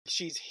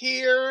She's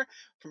here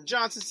from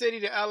Johnson City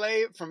to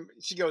LA.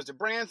 She goes to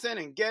Branson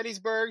and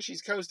Gettysburg.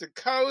 She's coast to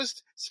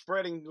coast,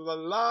 spreading the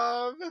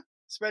love,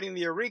 spreading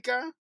the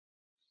Eureka.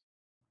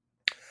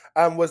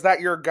 Was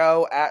that your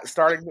go at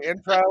starting the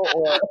intro?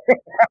 Or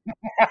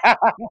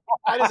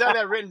I just had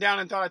that written down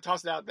and thought I'd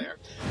toss it out there.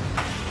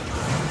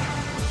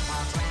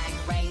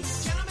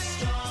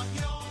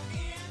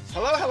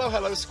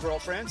 Hello, squirrel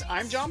friends.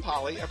 I'm John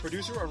Polly, a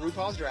producer of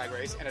RuPaul's Drag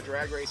Race and a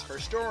Drag Race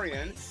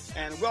historian.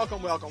 And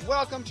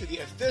welcome to the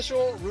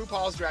official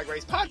RuPaul's Drag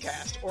Race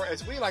podcast, or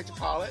as we like to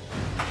call it,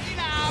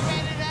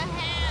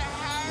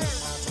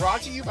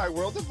 brought to you by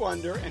World of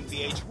Wonder and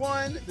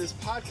VH1. This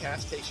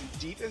podcast takes you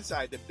deep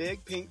inside the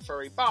big pink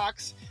furry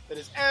box that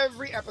is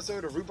every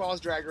episode of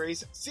RuPaul's Drag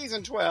Race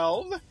Season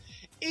 12.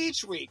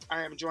 Each week,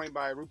 I am joined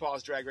by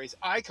RuPaul's Drag Race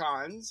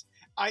icons,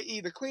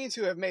 i.e. the queens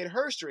who have made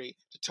history,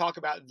 to talk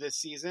about this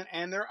season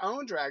and their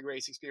own drag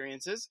race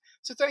experiences.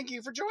 So thank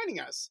you for joining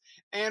us.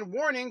 And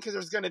warning, because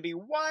there's going to be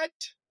what?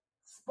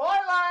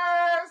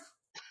 spoilers!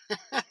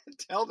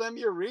 Tell them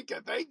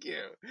Eureka. Thank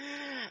you.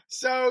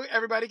 So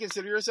everybody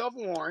consider yourself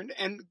warned.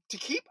 And to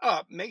keep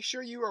up, make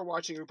sure you are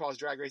watching RuPaul's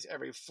Drag Race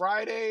every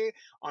Friday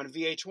on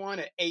VH1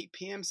 at 8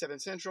 p.m. 7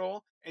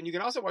 Central. And you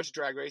can also watch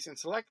Drag Race in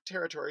select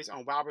territories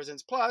on Wow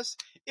Presents Plus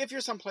if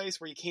you're someplace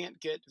where you can't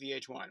get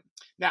VH1.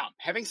 Now,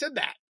 having said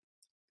that,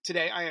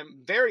 today I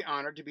am very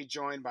honored to be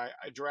joined by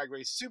a Drag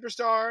Race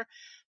superstar,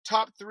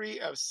 top 3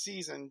 of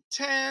season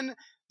 10,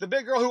 the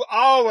big girl who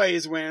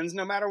always wins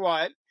no matter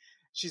what.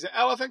 She's an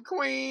elephant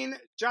queen,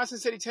 Johnson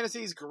City,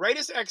 Tennessee's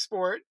greatest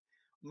export,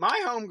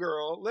 my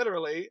homegirl,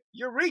 literally,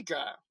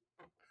 Eureka.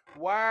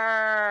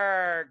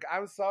 Work!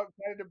 I'm so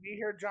excited to be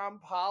here, John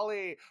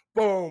Polly.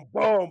 Boom,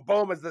 boom,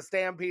 boom, as the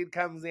stampede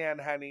comes in,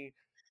 honey.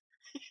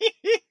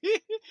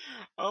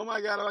 Oh my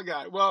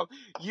God. Well,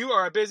 you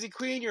are a busy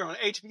queen. You're on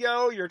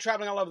HBO. You're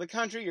traveling all over the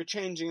country. You're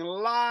changing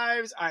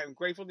lives. I am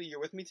grateful that you're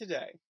with me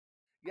today.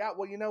 Yeah,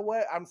 well, you know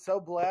what? I'm so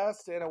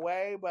blessed in a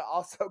way, but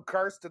also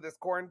cursed to this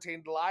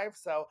quarantined life.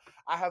 So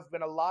I have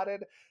been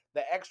allotted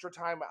the extra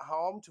time at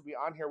home to be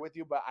on here with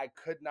you, but I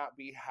could not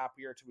be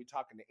happier to be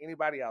talking to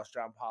anybody else,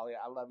 John Polly.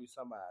 I love you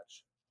so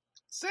much.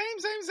 Same.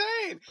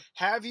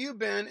 Have you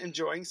been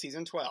enjoying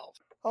season 12?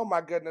 Oh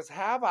my goodness,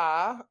 have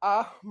I?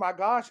 My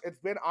gosh, it's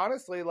been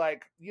honestly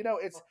like,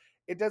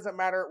 it doesn't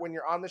matter when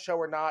you're on the show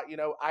or not.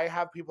 I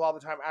have people all the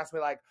time ask me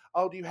like,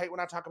 oh, do you hate when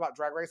I talk about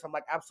Drag Race? I'm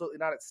like, absolutely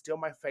not. It's still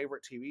my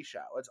favorite TV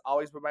show. It's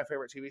always been my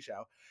favorite TV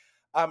show.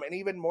 And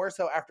even more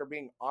so after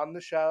being on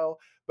the show,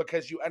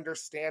 because you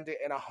understand it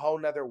in a whole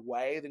nother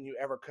way than you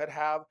ever could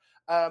have.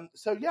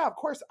 So yeah, of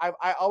course,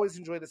 I always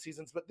enjoy the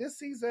seasons, but this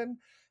season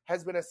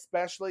has been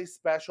especially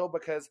special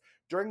because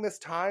during this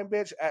time,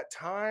 bitch, at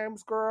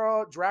times,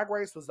 girl, Drag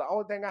Race was the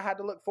only thing I had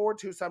to look forward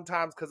to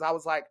sometimes, because I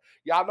was like,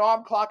 y'all know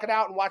I'm clocking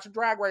out and watching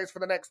Drag Race for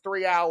the next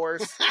 3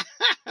 hours.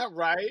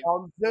 Right.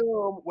 On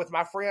Zoom with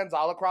my friends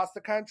all across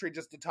the country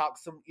just to talk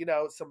some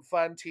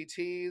fun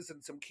TTs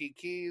and some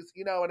kikis,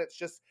 and it's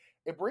just,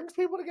 it brings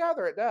people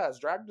together. It does.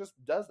 Drag just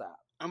does that.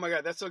 Oh my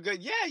God, that's so good.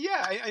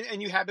 Yeah. And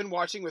you have been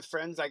watching with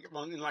friends, like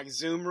in like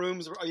Zoom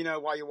rooms,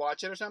 while you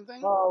watch it or something?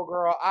 Oh,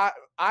 girl, I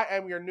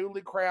am your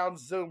newly crowned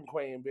Zoom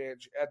queen,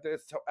 bitch. At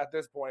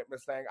this point,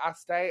 Miss Thing, I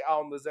stay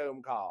on the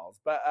Zoom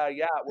calls. But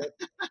yeah, with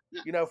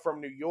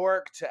from New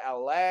York to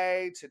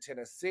LA to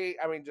Tennessee,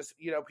 I mean, just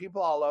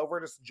people all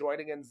over just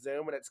joining in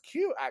Zoom, and it's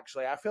cute.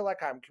 Actually, I feel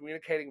like I'm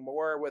communicating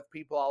more with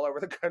people all over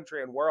the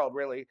country and world,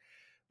 really,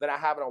 than I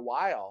have in a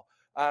while.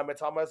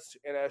 It's almost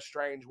in a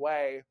strange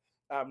way.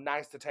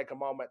 Nice to take a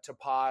moment to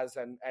pause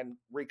and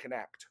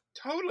reconnect.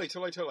 Totally.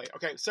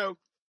 Okay, so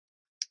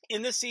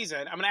in this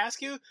season, I'm going to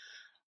ask you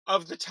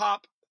of the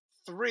top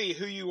 3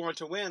 who you want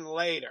to win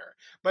later.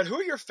 But who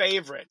are your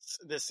favorites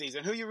this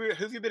season? Who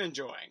have you been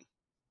enjoying?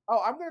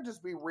 Oh, I'm going to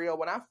just be real.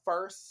 When I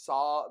first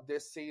saw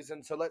this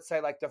season, so let's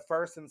say like the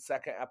first and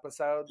second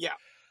episodes. Yeah.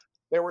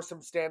 There were some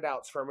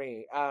standouts for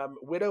me.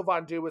 Widow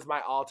Von Du was my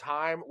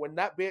all-time. When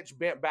that bitch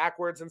bent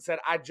backwards and said,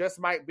 I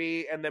just might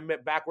be, and then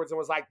bent backwards and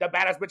was like, the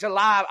baddest bitch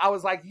alive, I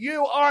was like,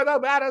 you are the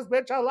baddest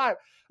bitch alive.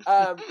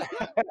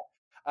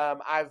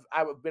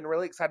 I've been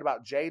really excited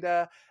about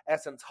Jada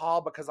Essence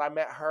Hall because I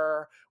met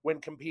her when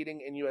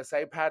competing in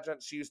USA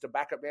pageants. She used to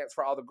backup dance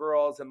for all the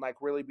girls and like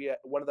really be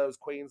one of those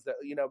queens that,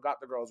 got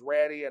the girls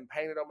ready and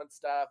painted them and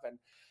stuff. And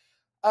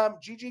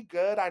Gigi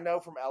Good, I know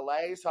from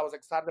LA, so I was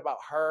excited about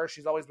her.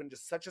 She's always been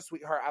just such a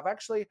sweetheart. I've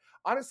actually,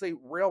 honestly,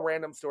 real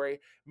random story.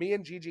 Me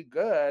and Gigi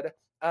Good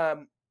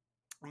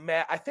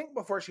met, I think,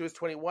 before she was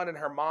 21, and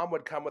her mom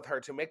would come with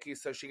her to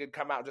Mickey's so she could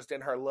come out just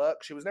in her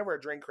look. She was never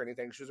a drink or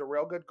anything. She was a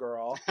real good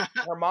girl.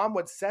 Her mom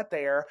would sit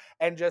there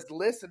and just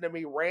listen to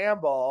me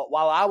ramble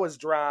while I was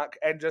drunk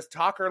and just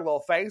talk her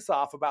little face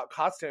off about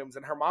costumes,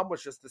 and her mom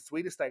was just the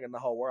sweetest thing in the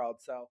whole world.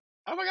 So,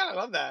 oh my God, I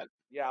love that.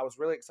 Yeah, I was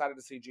really excited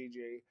to see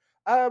Gigi.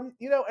 And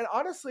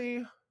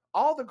honestly,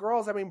 all the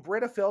girls, I mean,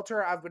 Britta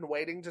Filter, I've been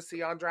waiting to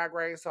see on Drag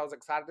Race, so I was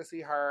excited to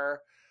see her.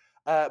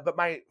 But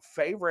my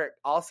favorite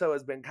also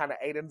has been kind of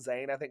Aiden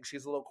Zane. I think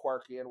she's a little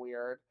quirky and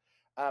weird,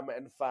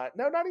 and fun.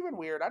 No, not even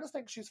weird. I just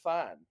think she's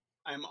fun.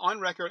 I'm on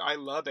record. I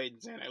love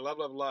Aiden Zane. I love,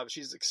 love, love.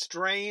 She's like,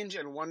 strange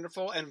and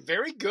wonderful and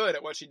very good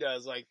at what she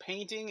does, like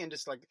painting and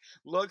just like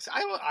looks.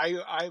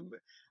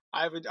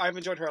 I've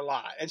enjoyed her a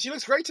lot, and she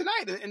looks great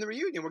tonight in the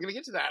reunion. We're gonna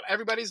get to that.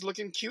 Everybody's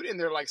looking cute in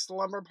their like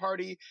slumber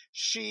party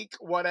chic,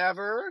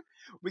 whatever.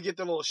 We get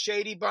the little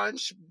Shady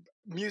Bunch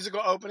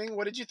musical opening.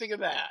 What did you think of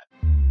that?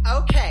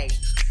 Okay,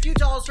 you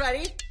dolls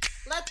ready?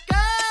 Let's go!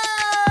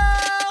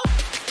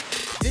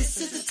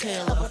 This is the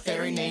tale of a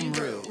fairy named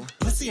Rue.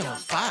 Pussy on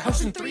fire.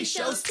 Hosting 3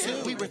 shows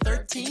too. We were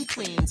 13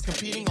 queens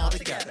competing all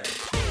together.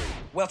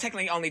 Well,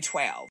 technically only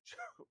 12.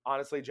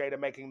 Honestly, Jada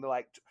making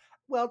the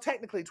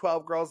technically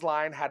 12 girls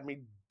line had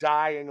me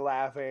dying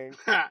laughing.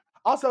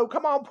 Also,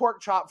 come on,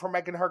 Pork Chop, for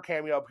making her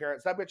cameo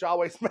appearance. That bitch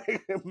always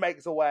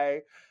makes a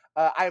way.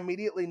 I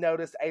immediately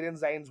noticed Aiden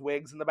Zane's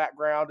wigs in the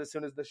background as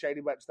soon as the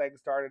Shady Bunch thing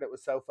started. It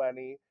was so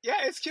funny. Yeah,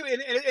 it's cute,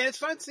 and it's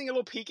fun seeing a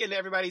little peek into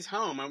everybody's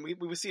home, and we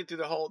would see it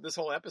through this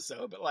whole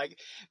episode. But like,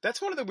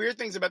 that's one of the weird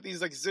things about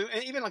these like Zoom,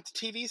 and even like the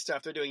TV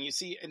stuff they're doing. You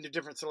see into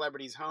different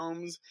celebrities'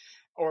 homes,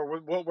 or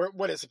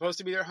what is supposed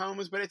to be their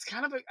homes, but it's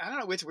kind of I don't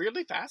know. It's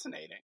weirdly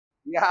fascinating.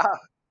 Yeah.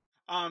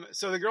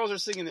 So the girls are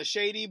singing the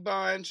Shady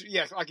Bunch.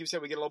 Yeah, like you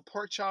said, we get a little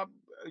pork chop.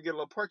 We get a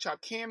little pork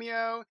chop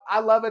cameo. I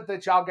love it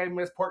that y'all gave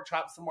Miss Pork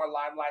Chop some more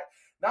limelight.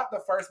 Not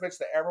the first bitch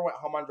that ever went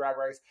home on Drag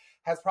Race.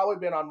 Has probably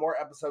been on more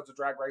episodes of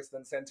Drag Race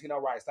than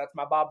Santino Rice. That's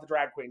my Bob the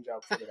Drag Queen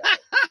joke for today.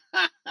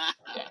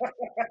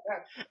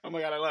 Oh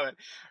my God, I love it.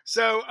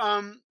 So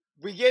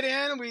we get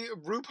in.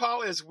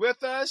 RuPaul is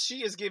with us.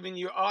 She is giving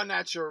you au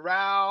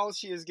naturel.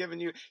 She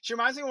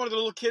reminds me of one of the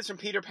little kids from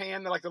Peter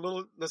Pan. They're like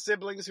the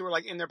siblings who are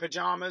like in their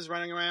pajamas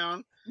running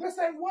around.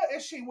 Listen, what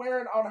is she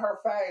wearing on her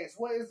face?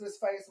 What is this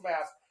face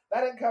mask?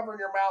 That ain't covering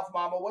your mouth,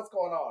 Mama. What's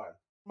going on?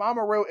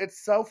 Mama Ru,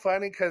 it's so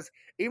funny because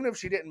even if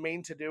she didn't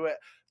mean to do it,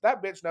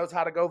 that bitch knows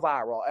how to go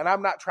viral. And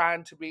I'm not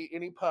trying to be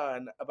any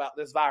pun about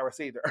this virus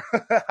either.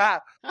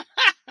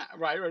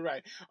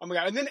 Right. Oh my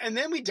God. And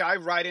then we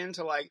dive right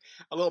into like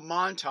a little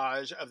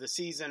montage of the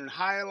season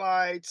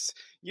highlights,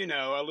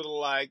 a little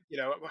like,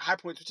 high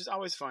points, which is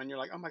always fun. You're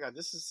like, oh my God,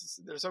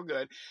 they're so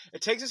good.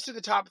 It takes us to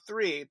the top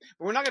 3,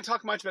 but we're not going to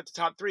talk much about the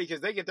top 3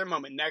 because they get their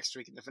moment next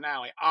week in the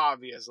finale,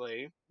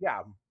 obviously. Yeah.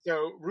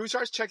 So Ru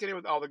starts checking in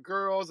with all the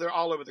girls. They're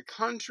all over the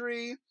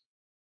country.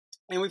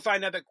 And we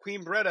find out that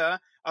Queen Britta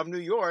of New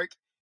York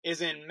is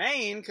in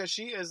Maine because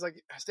she is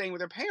like staying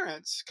with her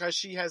parents because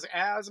she has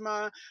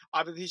asthma.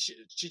 Obviously,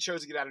 she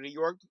chose to get out of New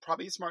York.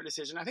 Probably a smart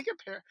decision. I think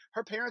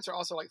her parents are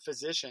also like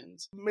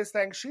physicians. Miss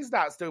Thang, she's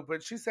not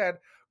stupid. She said,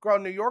 girl,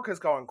 New York is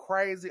going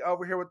crazy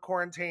over here with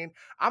quarantine.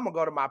 I'm going to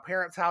go to my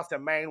parents' house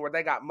in Maine where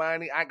they got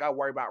money. I ain't got to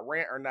worry about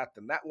rent or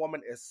nothing. That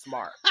woman is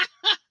smart.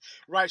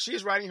 Right.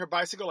 She's riding her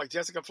bicycle like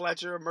Jessica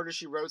Fletcher, Murder,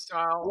 She Wrote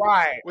style.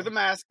 Right. With a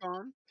mask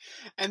on.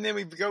 And then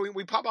we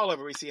pop all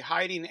over. We see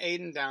Heidi and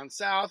Aiden down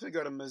south. We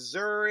go to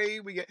Missouri.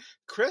 We get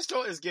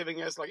Crystal is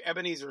giving us like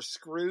Ebenezer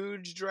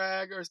Scrooge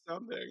drag or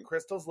something.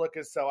 Crystal's look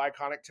is so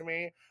iconic to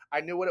me.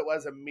 I knew what it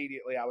was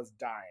immediately. I was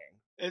dying.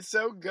 It's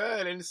so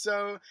good and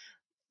so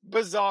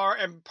bizarre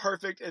and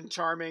perfect and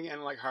charming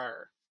and like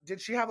her. Did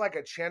she have like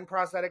a chin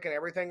prosthetic and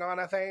everything on,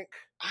 I think?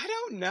 I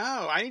don't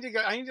know. I need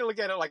to look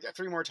at it like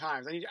 3 more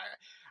times.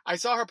 I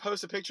saw her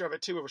post a picture of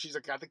it too, where she's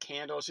like got the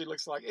candle. She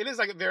looks like it is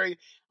like a very.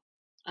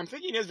 I'm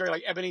thinking it's very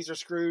like Ebenezer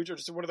Scrooge or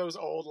just one of those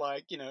old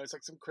like it's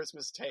like some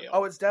Christmas tale.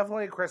 Oh, it's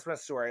definitely a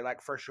Christmas story,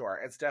 like for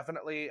sure. It's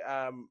definitely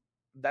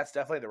that's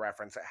definitely the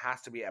reference. It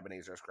has to be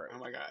Ebenezer Scrooge. Oh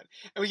my God!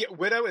 And we get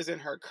Widow is in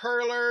her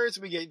curlers.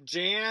 We get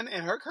Jan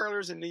and her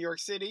curlers in New York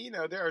City.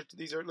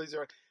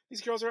 These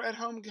girls are at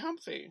home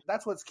comfy.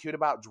 That's what's cute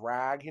about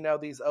drag.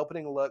 These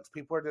opening looks,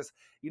 people are just,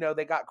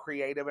 they got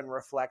creative and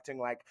reflecting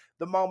like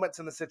the moments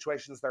and the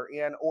situations they're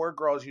in, or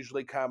girls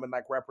usually come and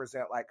like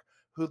represent like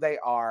who they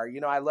are.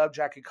 I love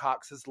Jackie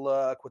Cox's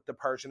look with the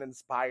Persian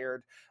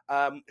inspired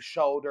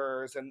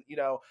shoulders and,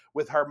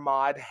 with her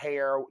mod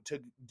hair to,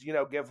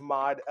 give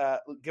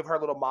her a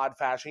little mod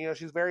fashion.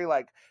 She's very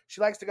like,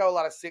 she likes to go a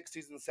lot of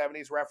 60s and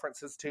 70s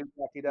references too,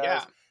 Jackie does.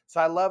 Yeah. So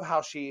I love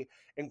how she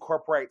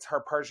incorporates her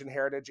Persian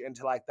heritage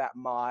into like that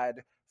mod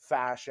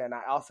fashion.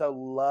 I also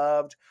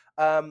loved,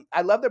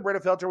 I love that Britta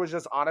Filter was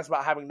just honest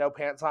about having no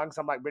pants on.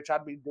 So I'm like, bitch,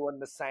 I'd be doing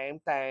the same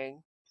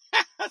thing.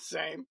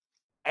 Same.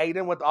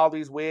 Aiden with all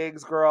these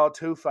wigs, girl,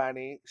 too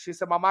funny. She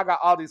said, Mom, I got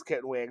all these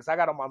kitten wigs. I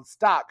got them on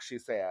stock, she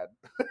said.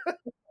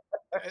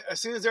 As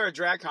soon as they're at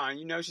DragCon,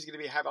 she's going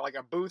to be having like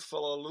a booth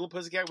full of little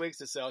pussycat wigs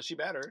to sell. She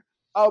better.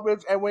 Oh,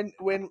 bitch. And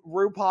when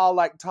RuPaul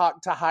like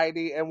talked to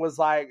Heidi and was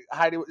like,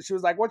 she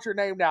was like, what's your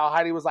name now?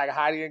 Heidi was like,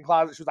 Heidi in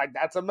closet. She was like,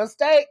 that's a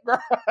mistake,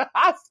 girl.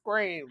 I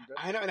screamed.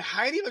 I know. And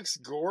Heidi looks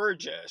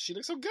gorgeous. She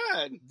looks so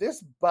good.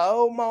 This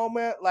bow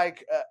moment,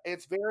 like,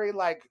 it's very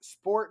like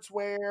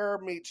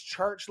sportswear meets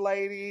church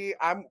lady.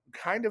 I'm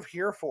kind of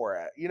here for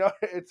it.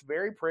 It's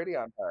very pretty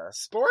on her.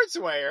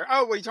 Sportswear?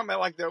 Oh, what are you talking about?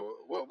 Like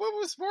what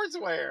was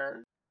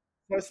sportswear?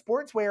 So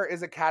sportswear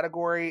is a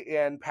category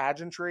in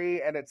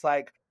pageantry, and it's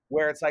like,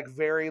 where it's like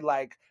very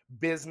like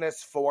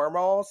business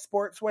formal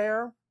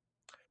sportswear,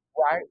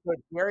 Right? So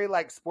it's very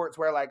like sports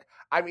where like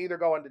I'm either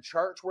going to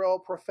church real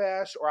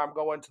profesh or I'm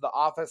going to the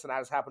office and I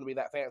just happen to be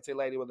that fancy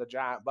lady with a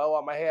giant bow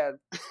on my head.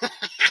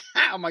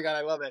 Oh my God,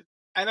 I love it.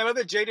 And I love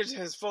that Jada just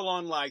has full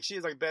on, like,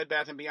 she's like Bed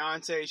Bath and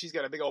Beyonce. She's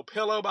got a big old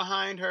pillow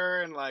behind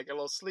her and like a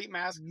little sleep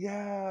mask.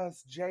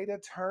 Yes, Jada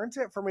turned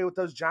it for me with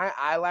those giant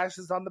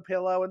eyelashes on the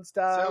pillow and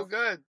stuff. So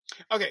good.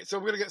 Okay, so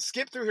we're gonna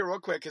skip through here real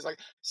quick because, like,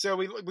 so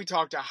we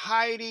talked to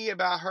Heidi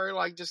about her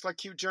like just like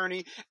cute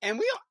journey, and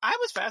I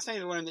was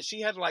fascinated to learn that she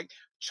had like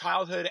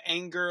childhood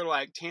anger,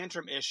 like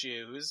tantrum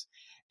issues,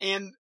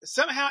 and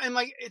somehow, and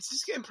like it's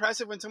just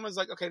impressive when someone's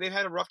like, okay, they've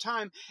had a rough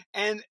time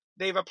and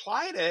they've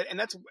applied it, and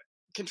that's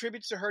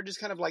contributes to her just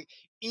kind of like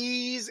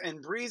ease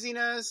and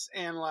breeziness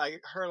and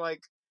like her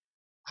like,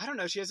 I don't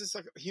know, she has this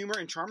like humor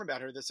and charm about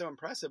her that's so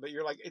impressive, but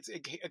you're like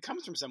it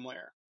comes from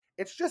somewhere.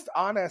 It's just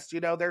honest,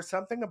 there's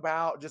something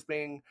about just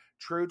being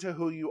true to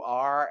who you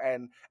are.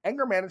 And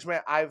anger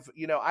management, I've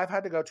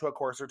had to go to a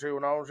course or two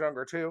when I was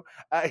younger too,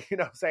 what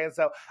I'm saying?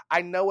 So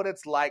I know what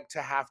it's like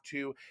to have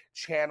to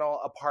channel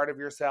a part of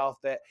yourself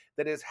that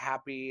is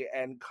happy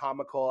and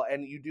comical,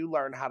 and you do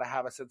learn how to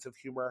have a sense of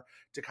humor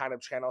to kind of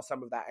channel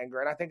some of that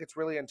anger. And I think it's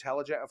really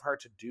intelligent of her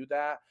to do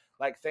that.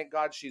 Like, thank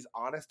God she's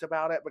honest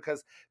about it,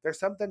 because there's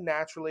something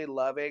naturally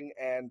loving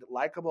and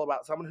likable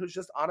about someone who's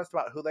just honest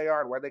about who they are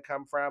and where they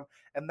come from.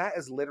 And that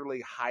is literally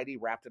Heidi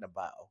wrapped in a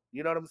bow.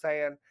 You know what I'm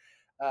saying?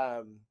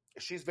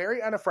 She's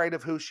very unafraid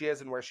of who she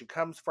is and where she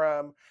comes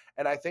from.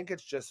 And I think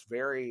it's just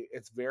very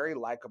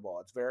likable.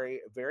 It's very,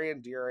 very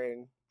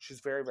endearing. She's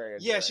very, very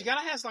endearing. Yeah, she kind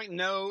of has like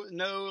no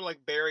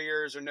like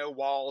barriers or no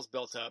walls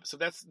built up. So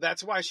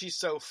that's why she's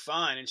so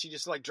fun, and she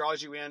just like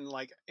draws you in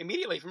like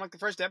immediately from like the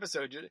first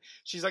episode.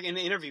 She's like in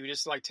the interview,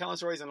 just like telling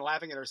stories and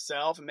laughing at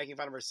herself and making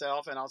fun of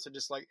herself, and also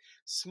just like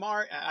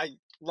smart. I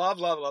love.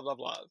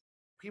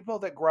 People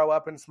that grow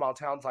up in small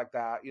towns like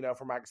that,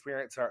 from my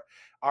experience,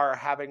 are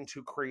having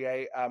to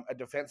create a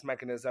defense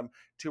mechanism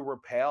to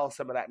repel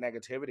some of that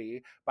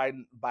negativity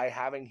by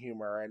having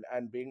humor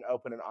and being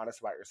open and honest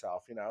about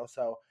yourself.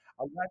 So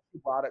I'm glad you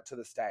brought it to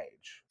the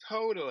stage.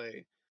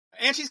 Totally.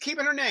 And she's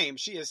keeping her name.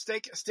 She is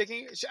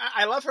sticking.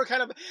 I love her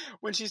kind of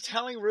when she's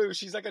telling Rue,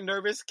 she's like a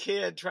nervous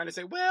kid trying to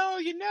say, well,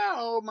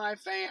 my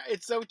fan.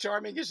 It's so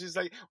charming because she's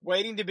like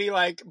waiting to be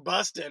like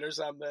busted or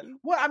something.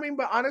 Well, I mean,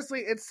 but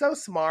honestly, it's so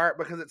smart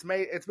because it's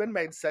been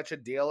made such a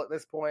deal at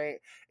this point.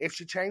 If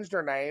she changed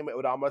her name, it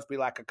would almost be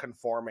like a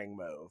conforming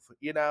move.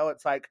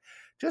 It's like,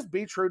 just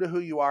be true to who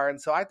you are.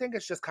 And so I think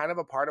it's just kind of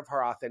a part of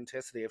her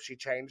authenticity. If she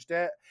changed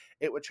it,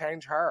 it would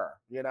change her,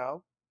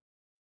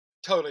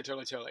 Totally.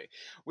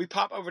 We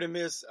pop over to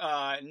Miss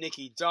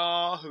Nikki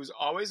Dahl, who's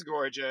always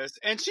gorgeous,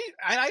 and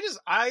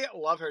I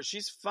love her.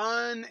 She's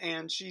fun,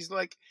 and she's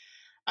like,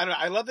 I don't know.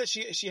 I love that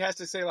she has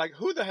to say like,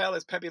 who the hell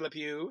is Pepe Le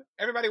Pew?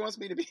 Everybody wants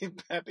me to be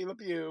Pepe Le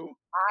Pew.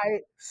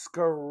 I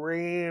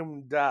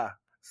screamed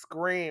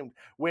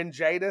when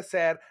Jada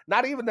said,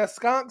 "Not even the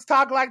skunks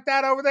talk like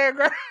that over there,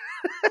 girl."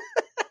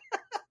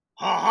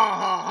 Ha ha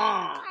ha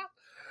ha.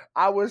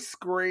 I was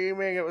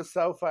screaming. It was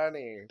so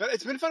funny. But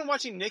it's been fun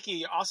watching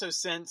Nikki also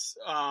since,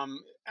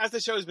 as the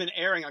show's been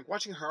airing, like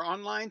watching her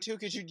online too,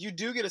 because you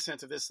do get a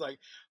sense of this like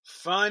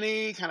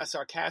funny, kind of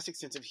sarcastic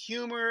sense of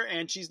humor,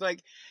 and she's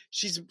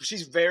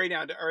very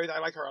down to earth. I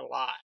like her a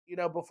lot.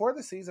 Before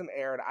the season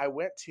aired, I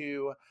went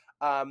to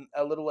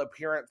a little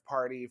appearance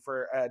party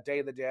for Day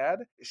of the Dead.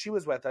 She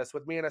was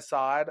with me and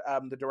Assad,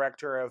 the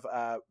director of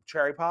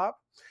Cherry Pop.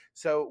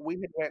 So we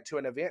had went to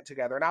an event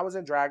together, and I was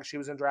in drag, she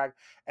was in drag,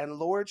 and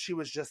Lord, she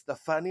was just the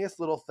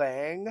funniest little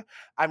thing.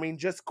 I mean,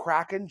 just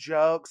cracking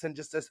jokes and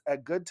just a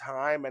good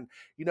time. And,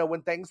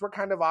 when things were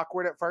kind of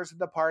awkward at first at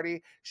the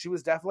party, she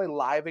was definitely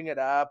livening it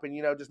up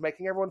and, just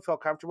making everyone feel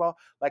comfortable.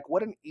 Like,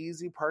 what an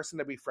easy person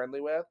to be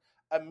friendly with.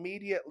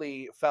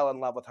 Immediately fell in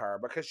love with her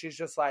because she's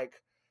just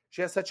like,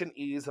 she has such an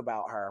ease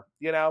about her,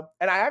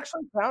 And I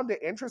actually found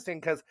it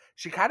interesting because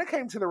she kind of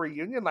came to the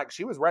reunion like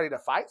she was ready to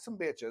fight some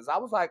bitches. I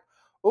was like,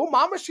 oh,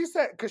 mama, she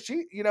said, because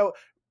she,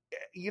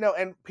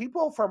 and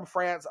people from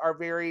France are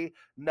very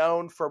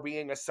known for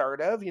being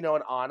assertive,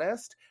 and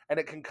honest, and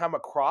it can come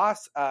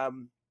across a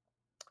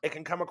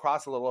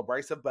little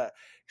abrasive, but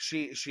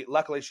she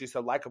luckily she's so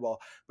likable.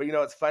 But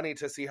it's funny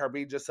to see her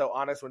be just so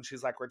honest when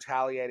she's like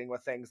retaliating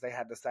with things they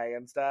had to say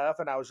and stuff.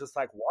 And I was just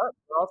like, what,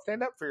 girl,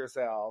 stand up for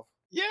yourself.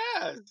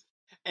 Yes.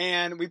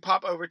 And we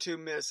pop over to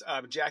Miss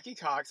Jackie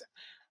Cox.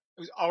 It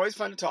was always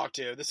fun to talk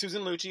to. The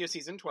Susan Lucci of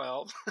season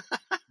 12.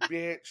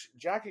 Bitch,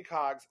 Jackie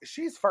Cox,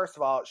 first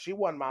of all, she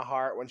won my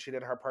heart when she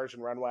did her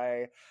Persian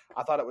runway.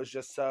 I thought it was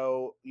just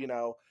so,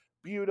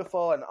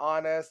 beautiful and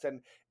honest,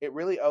 and it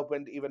really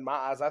opened even my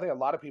eyes. I think a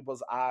lot of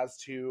people's eyes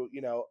to,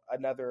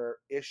 another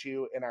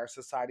issue in our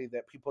society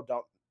that people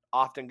don't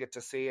often get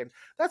to see, and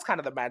that's kind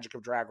of the magic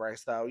of Drag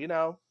Race, though,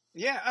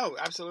 Yeah, oh,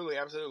 absolutely.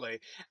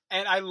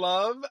 And I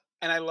love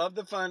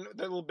the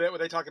little bit where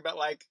they talk about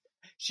like,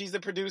 she's the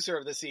producer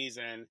of the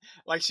season.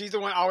 Like, she's the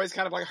one always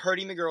kind of like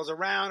herding the girls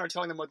around or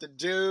telling them what to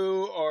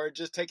do or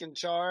just taking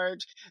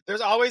charge.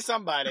 There's always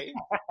somebody.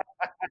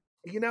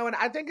 You know, and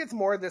I think it's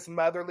more this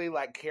motherly,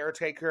 like,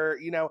 caretaker,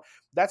 you know,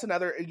 that's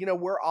another, you know,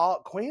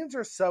 queens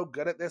are so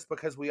good at this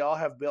because we all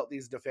have built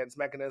these defense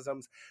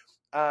mechanisms.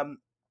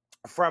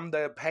 From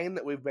the pain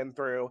that we've been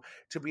through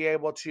to be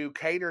able to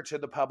cater to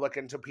the public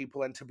and to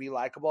people and to be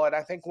likable. And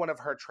I think one of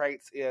her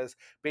traits is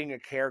being a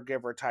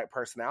caregiver type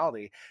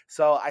personality.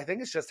 So I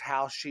think it's just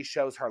how she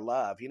shows her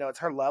love. You know, it's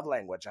her love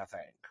language, I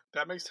think.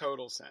 That makes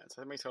total sense.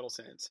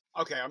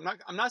 Okay,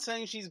 I'm not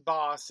saying she's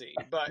bossy,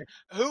 but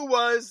who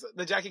was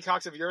the Jackie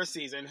Cox of your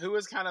season? Who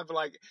was kind of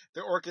like the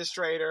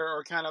orchestrator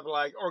or kind of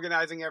like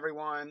organizing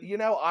everyone? You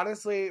know,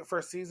 honestly,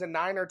 for season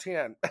 9 or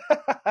 10.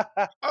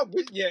 Oh,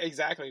 yeah,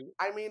 exactly.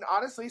 I mean,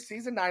 honestly,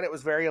 season 9, it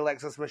was very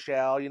Alexis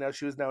Michelle. You know,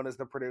 she was known as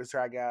the producer,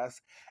 I guess.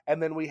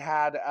 And then we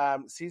had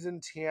season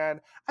 10.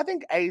 I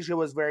think Asia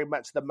was very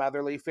much the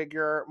motherly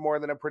figure more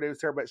than a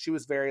producer, but she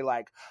was very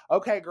like,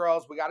 okay,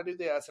 girls, we got to do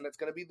this, and it's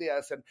going to be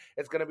this, and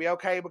it's going to be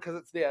okay because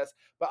it's this.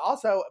 But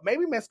also,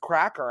 maybe Miss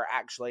Cracker,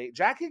 actually.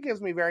 Jackie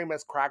gives me very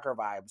Miss Cracker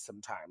vibes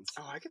sometimes.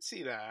 Oh, I could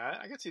see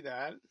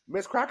that.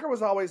 Miss Cracker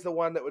was always the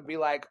one that would be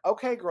like,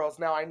 okay, girls,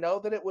 now I know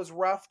that it was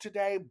rough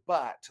today,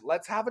 but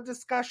let's have a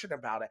discussion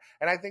about it.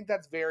 And I think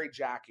that's very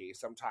Jackie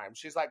sometimes.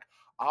 She's like,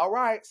 all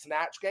right,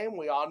 Snatch Game,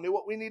 we all knew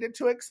what we needed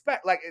to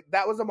expect. Like,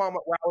 that was a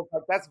moment where I was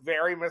like, that's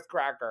very Miss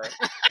Cracker.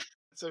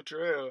 So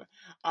true.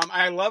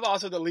 I love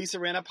also that Lisa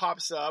Rinna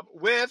pops up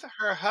with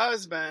her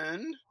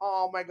husband.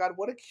 Oh my God,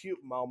 what a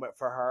cute moment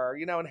for her.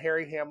 You know, and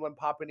Harry Hamlin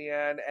popping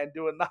in and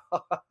doing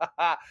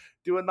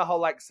the whole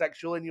like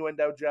sexual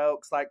innuendo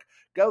jokes. Like,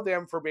 go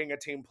them for being a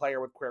team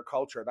player with queer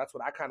culture. That's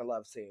what I kind of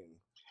love seeing.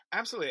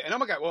 Absolutely. And oh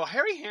my God, well,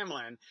 Harry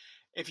Hamlin,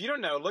 if you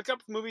don't know, look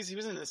up movies he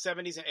was in the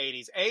 70s and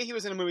 80s. He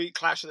was in a movie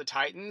Clash of the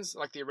Titans,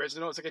 like the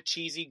original. It's like a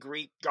cheesy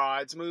Greek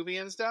gods movie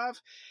and stuff.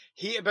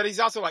 But he's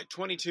also like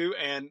 22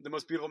 and the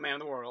most beautiful man in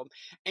the world.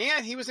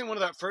 And he was in one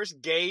of the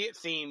first gay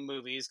theme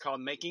movies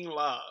called Making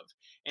Love.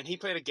 And he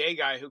played a gay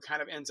guy who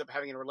kind of ends up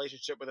having a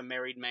relationship with a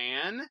married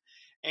man.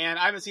 And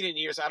I haven't seen it in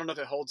years, so I don't know if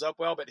it holds up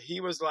well, but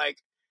he was like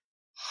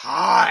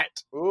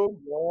hot. Ooh,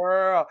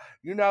 girl.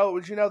 You know,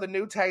 the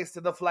new taste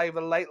of the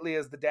flavor lately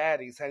is the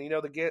daddies. And, you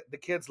know, the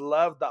kids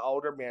love the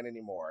older men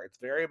anymore. It's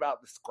very about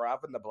the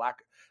scruff and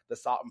the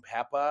salt and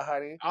pepper,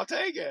 honey. I'll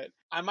take it.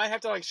 I might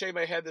have to like shave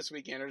my head this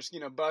weekend or just,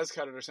 buzz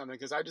cut it or something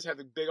because I just have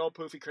the big old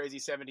poofy crazy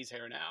 70s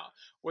hair now,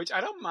 which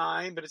I don't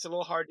mind, but it's a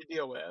little hard to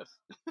deal with.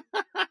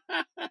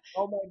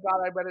 Oh my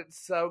God, I bet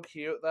it's so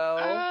cute though.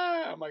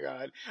 Oh my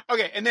God.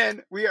 Okay, and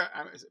then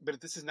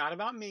but this is not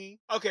about me.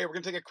 Okay, we're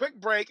going to take a quick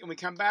break and we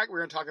come back. We're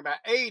going to talk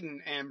about Aiden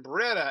and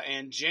Britta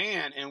and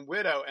Jan and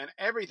Widow and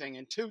everything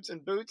and Toots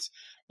and Boots.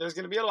 There's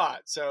going to be a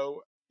lot.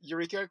 So,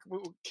 Eureka,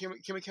 can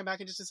we come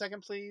back in just a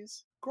second,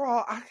 please?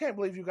 Girl, I can't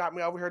believe you got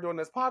me over here doing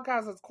this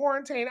podcast. It's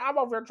quarantine. I'm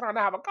over here trying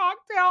to have a cocktail.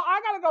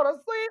 I got to go to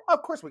sleep.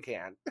 Of course we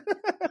can.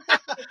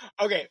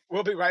 Okay,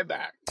 we'll be right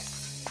back.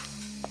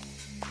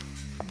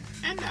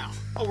 And now,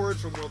 a word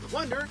from World of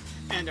Wonder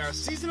and our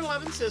Season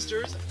 11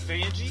 sisters,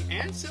 Vanjie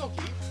and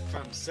Silky,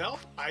 from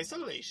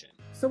Self-Isolation.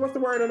 So what's the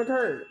word on the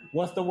curb?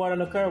 What's the word on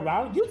the curb?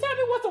 You tell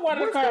me what's the word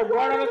on the curb.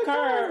 Word on the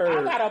curb.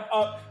 I got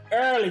up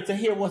early to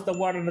hear what's the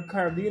word on the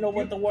curb. Do you know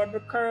what the word on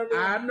the curb is?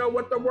 I know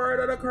what the word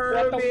on the curb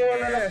is. The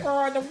word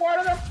on the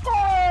curb.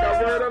 The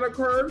word on the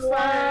curb.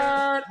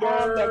 Word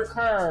on the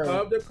curb.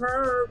 Of the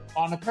curb.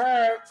 On the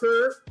curb.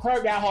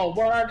 Curb that whole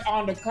word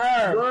on the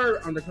curb.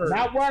 Word on the curb.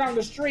 Not word on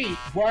the street.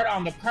 Word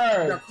on the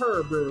curb. The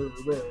curb.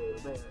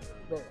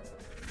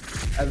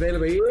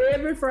 Available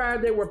every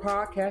Friday where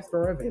podcasts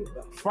are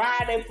available.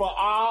 Friday for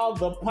all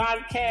the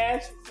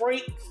podcast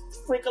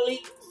freakily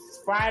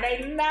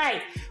Friday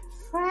night.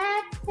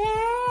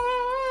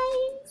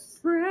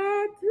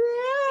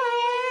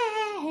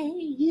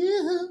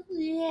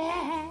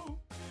 Yeah.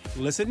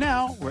 Listen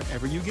now,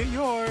 wherever you get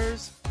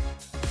yours.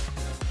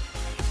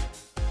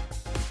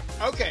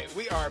 Okay,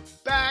 we are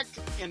back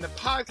in the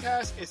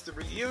podcast. It's the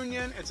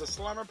reunion. It's a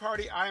slumber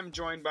party. I am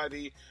joined by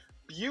the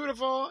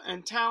beautiful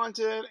and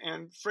talented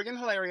and friggin'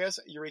 hilarious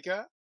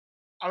Eureka.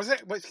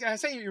 Can I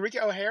say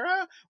Eureka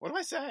O'Hara? What do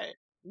I say?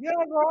 Yeah,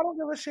 girl, I don't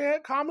give a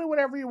shit. Call me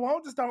whatever you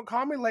want. Just don't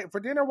call me late for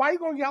dinner. Why are you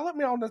going to yell at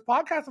me on this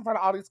podcast in front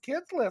of all these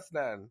kids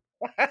listening?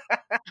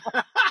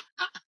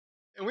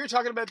 And we were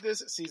talking about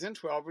this season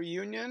 12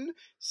 reunion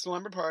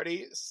slumber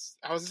party.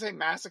 I was going to say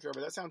massacre,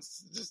 but that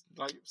sounds just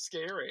like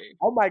scary.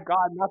 Oh my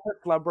God, not the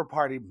slumber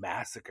party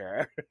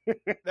massacre.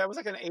 That was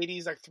like an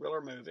 80s like thriller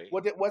movie.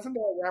 Well, wasn't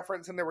there a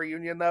reference in the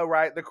reunion though,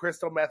 right? The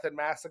Crystal Method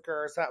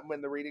Massacre or something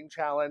in the reading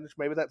challenge?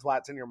 Maybe that's why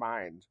it's in your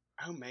mind.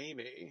 Oh,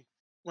 maybe.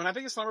 When I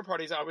think of slumber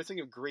parties, I always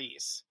think of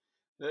Grease.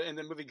 In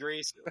the movie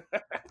Grease.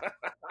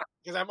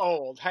 Because I'm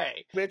old.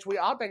 Hey. Bitch, we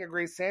all think of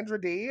Grease.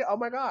 Sandra D. Oh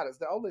my God, it's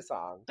the only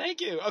song.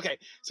 Thank you. Okay,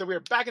 so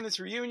we're back in this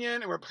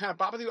reunion, and we're kind of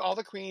bopping through all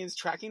the queens,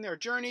 tracking their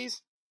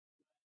journeys.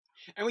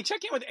 And we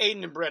check in with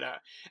Aiden and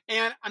Britta.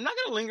 And I'm not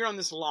going to linger on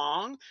this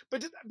long,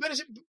 but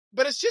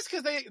it's just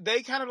because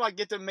they kind of like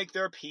get to make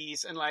their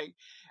piece. And like,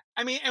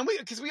 I mean,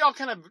 because we all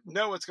kind of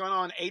know what's going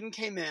on. Aiden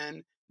came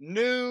in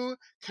new,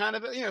 kind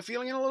of,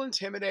 feeling a little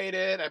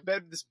intimidated.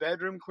 This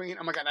bedroom queen.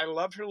 Oh my God, I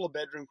loved her little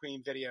bedroom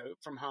queen video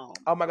from home.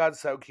 Oh my God,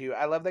 so cute.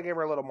 I love they gave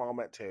her a little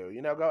moment too.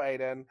 Go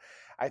Aiden.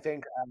 I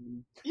think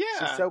she's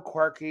Yeah. so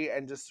quirky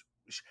and just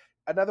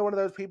another one of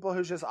those people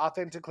who's just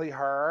authentically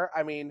her.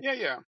 I mean,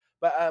 Yeah.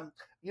 But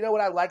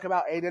what I like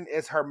about Aiden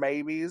is her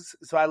maybes.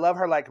 So I love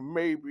her like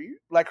maybe,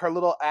 like her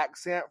little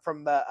accent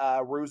from the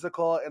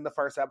Rusical in the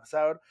first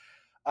episode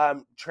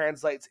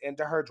translates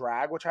into her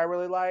drag, which I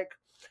really like.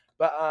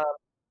 But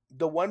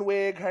the one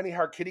wig, honey,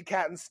 her kitty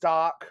cat and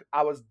stock,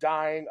 I was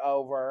dying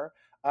over.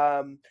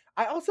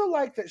 I also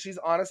like that she's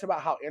honest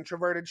about how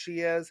introverted she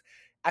is.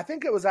 I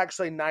think it was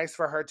actually nice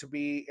for her to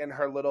be in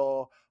her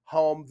little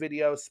home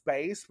video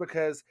space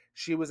because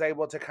she was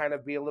able to kind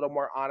of be a little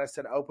more honest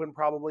and open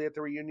probably at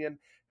the reunion.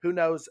 Who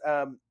knows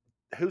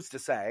who's to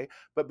say,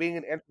 but being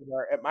an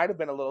introvert, it might have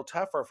been a little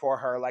tougher for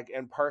her like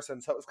in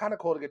person. So it was kind of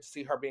cool to get to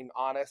see her being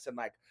honest and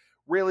like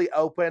really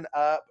open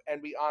up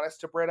and be honest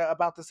to Britta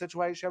about the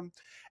situation.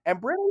 And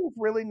Britta was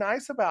really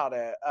nice about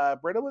it.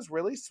 Britta was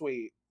really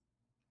sweet.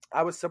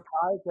 I was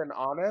surprised and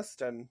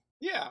honest and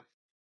yeah.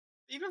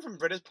 Even from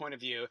Britta's point of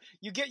view,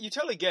 you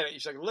totally get it.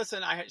 She's like,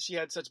 listen, she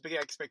had such big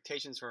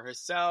expectations for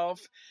herself,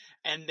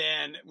 and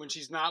then when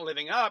she's not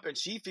living up and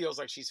she feels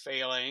like she's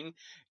failing,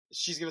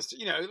 she's gonna,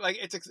 like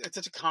it's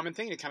such a common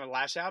thing to kind of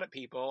lash out at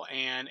people,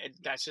 and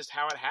that's just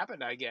how it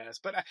happened, I guess.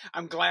 But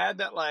I'm glad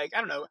that, like, I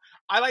don't know,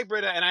 I like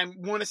Britta, and I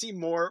want to see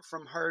more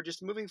from her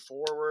just moving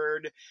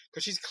forward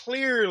because she's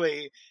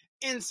clearly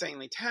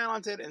insanely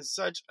talented and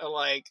such a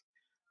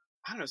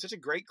such a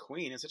great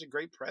queen and such a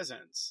great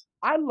presence.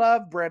 I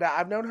love Britta.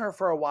 I've known her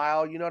for a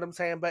while, you know what I'm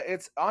saying? But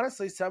it's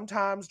honestly,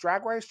 sometimes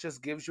Drag Race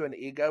just gives you an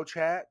ego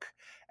check.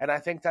 And I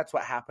think that's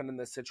what happened in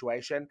this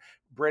situation.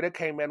 Britta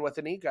came in with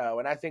an ego.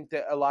 And I think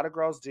that a lot of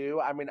girls do.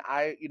 I mean,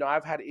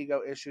 I've had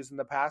ego issues in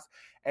the past,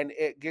 and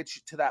it gets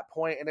you to that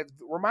point. And it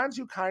reminds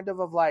you kind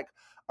of like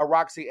a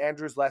Roxy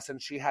Andrews lesson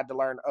she had to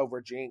learn over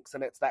Jinx.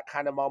 And it's that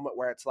kind of moment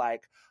where it's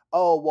like,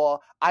 oh,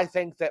 well, I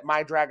think that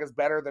my drag is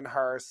better than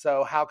hers,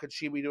 so how could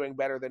she be doing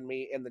better than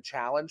me in the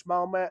challenge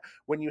moment,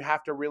 when you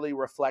have to really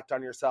reflect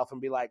on yourself and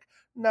be like,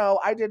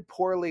 no, I did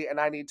poorly and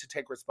I need to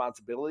take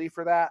responsibility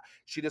for that.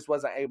 She just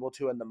wasn't able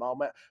to in the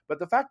moment. But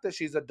the fact that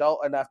she's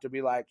adult enough to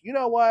be like, you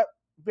know what,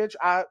 bitch,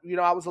 I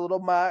was a little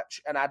much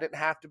and I didn't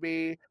have to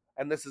be,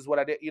 and this is what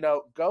I did,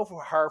 go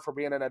for her for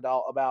being an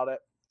adult about it.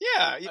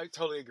 Yeah, I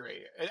totally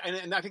agree.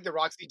 And I think the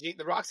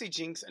Roxy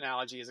Jinx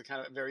analogy is a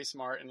kind of very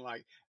smart and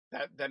like,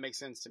 that makes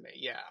sense to me.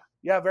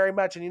 Yeah, very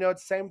much. And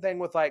it's the same thing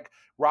with like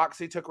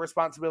Roxy took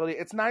responsibility.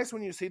 It's nice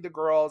when you see the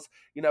girls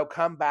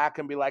come back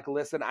and be like,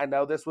 listen, I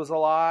know this was a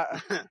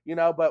lot,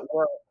 but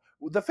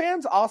the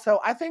fans also,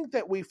 I think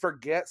that we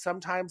forget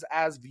sometimes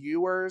as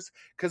viewers,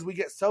 because we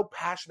get so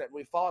passionate and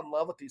we fall in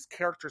love with these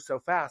characters so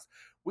fast,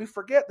 we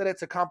forget that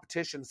it's a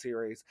competition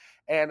series.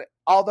 And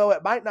although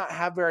it might not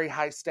have very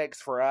high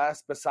stakes for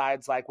us,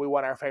 besides like we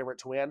want our favorite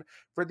to win,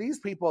 for these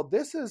people,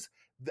 this is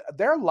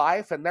their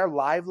life and their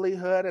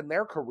livelihood and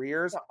their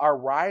careers are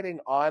riding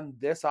on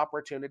this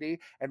opportunity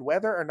and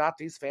whether or not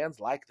these fans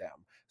like them.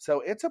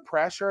 So it's a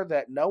pressure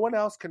that no one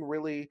else can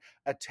really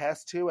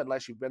attest to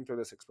unless you've been through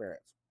this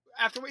experience.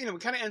 After it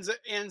kind of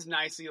ends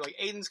nicely. Like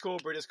Aiden's cool,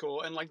 Britta's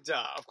cool, and like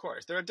duh, of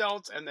course they're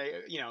adults and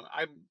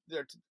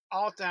they're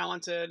all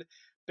talented.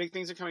 Big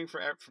things are coming for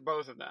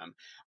both of them.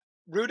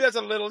 Rue does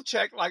a little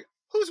check, like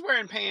who's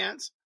wearing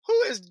pants,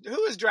 who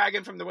is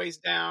dragging from the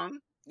waist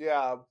down.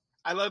 Yeah.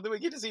 I love that we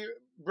get to see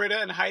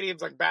Britta and Heidi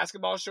with like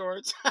basketball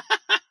shorts. Yeah,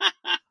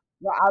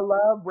 I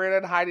love Britta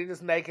and Heidi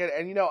just naked.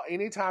 And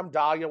anytime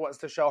Dahlia wants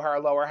to show her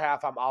lower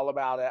half, I'm all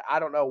about it. I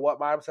don't know what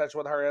my obsession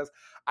with her is.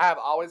 I have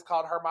always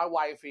called her my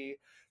wifey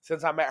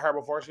since I met her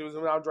before she was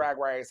on Drag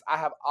Race. I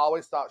have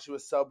always thought she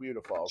was so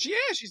beautiful.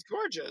 She's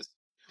gorgeous.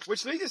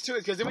 Which leads us to it,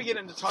 because then we get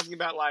into talking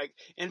about like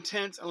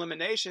intense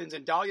eliminations,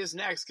 and Dahlia's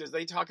next because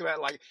they talk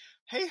about like,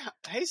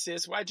 hey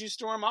sis, why'd you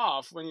storm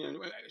off when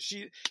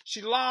she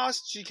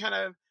lost? She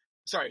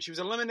was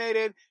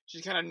eliminated.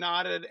 She kind of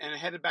nodded and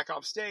headed back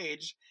off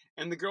stage,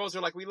 and the girls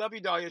are like, "We love you,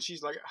 Dahlia." And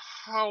she's like,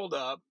 "Hold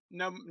up,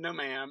 no,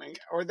 ma'am,"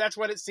 or that's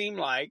what it seemed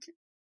like.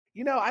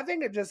 I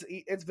think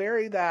it's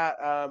very that.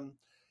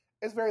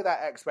 It's very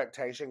that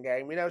expectation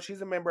game.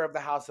 She's a member of the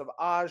House of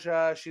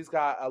Aja. She's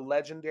got a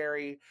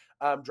legendary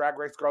Drag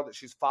Race girl that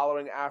she's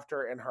following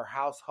after in her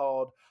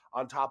household,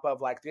 on top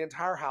of like the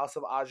entire House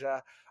of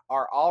Aja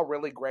are all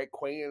really great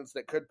queens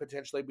that could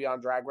potentially be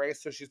on Drag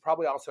Race. So she's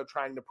probably also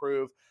trying to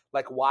prove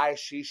like why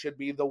she should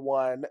be the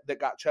one that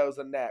got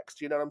chosen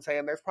next. You know what I'm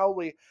saying? There's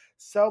probably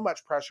so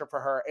much pressure for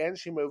her, and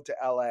she moved to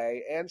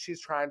LA, and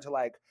she's trying to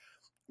like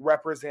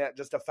represent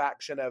just a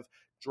faction of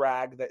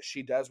drag that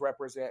she does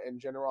represent in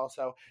general.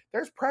 So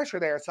there's pressure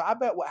there. So I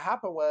bet what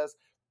happened was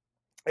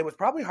it was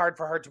probably hard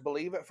for her to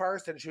believe at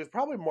first, and she was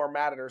probably more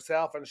mad at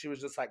herself, and she was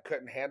just like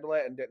couldn't handle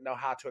it and didn't know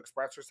how to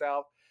express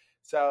herself.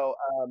 So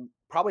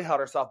probably held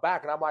herself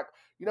back. And I'm like,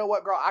 you know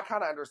what, girl, I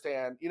kind of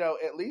understand.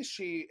 At least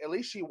she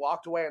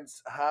walked away and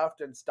huffed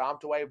and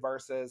stomped away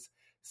versus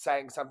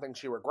saying something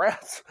she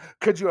regrets.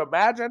 Could you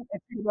imagine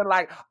if she'd been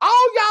like,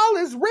 "Oh,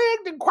 y'all is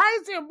rigged and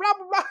crazy and blah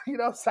blah blah," you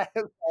know, saying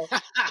so.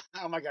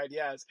 Oh my God,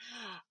 yes.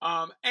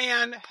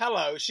 And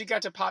hello, she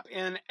got to pop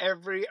in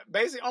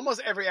basically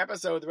almost every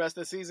episode the rest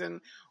of the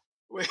season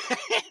with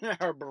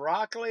her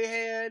broccoli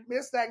head.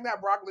 Miss Thang, that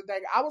broccoli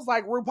thing. I was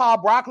like,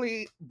 RuPaul,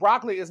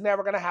 broccoli is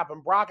never going to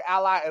happen. Brock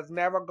ally is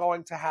never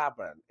going to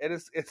happen.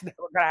 It's never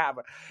going to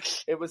happen.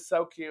 It was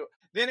so cute.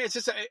 Then it's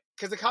just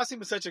because the costume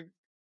was such a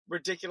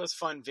ridiculous,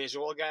 fun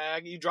visual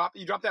gag. You drop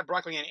that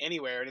broccoli in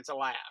anywhere and it's a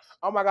laugh.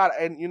 Oh my God.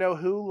 And you know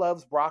who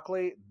loves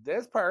broccoli?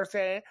 This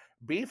person.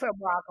 Beef and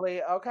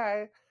broccoli.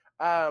 Okay.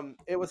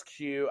 It was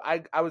cute.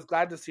 I was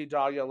glad to see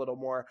Dahlia a little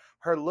more.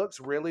 Her looks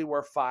really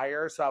were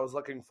fire, so I was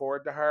looking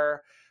forward to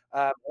her.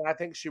 And I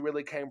think she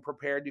really came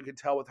prepared. You could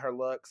tell with her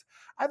looks.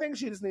 I think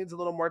she just needs a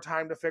little more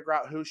time to figure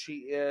out who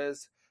she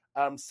is,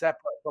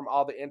 separate from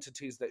all the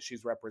entities that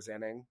she's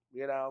representing,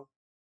 you know?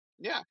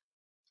 Yeah,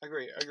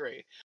 agree.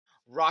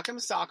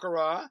 Rock'em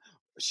Sakura,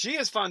 she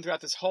is fun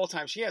throughout this whole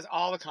time. She has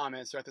all the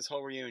comments throughout this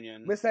whole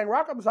reunion. Miss Thang,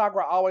 Rock'em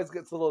Sakura always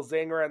gets a little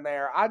zinger in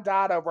there. I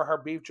died over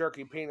her beef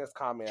jerky penis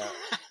comment.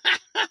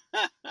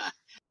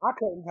 I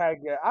couldn't take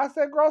it. I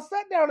said, girl,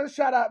 sit down and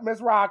shut up,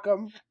 Miss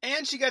Rock'em.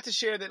 And she got to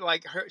share that,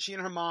 like, she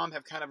and her mom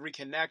have kind of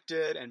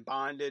reconnected and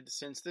bonded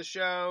since the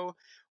show,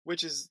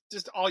 which is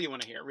just all you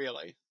want to hear,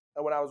 really.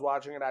 And when I was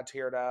watching it, I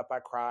teared up. I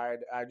cried.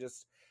 I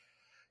just,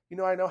 you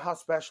know, I know how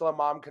special a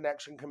mom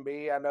connection can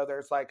be. I know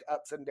there's, like,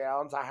 ups and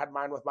downs. I had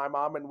mine with my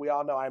mom, and we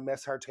all know I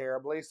miss her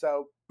terribly.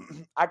 So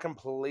I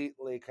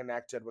completely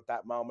connected with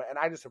that moment, and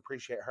I just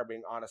appreciate her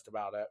being honest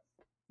about it.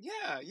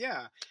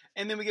 Yeah.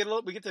 And then we get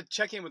to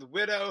check in with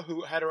Widow,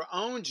 who had her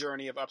own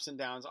journey of ups and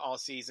downs all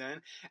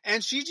season.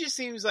 And she just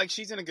seems like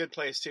she's in a good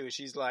place too.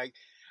 She's like,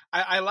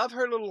 I love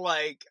her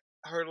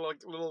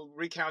little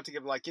recounting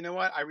of like, you know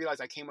what? I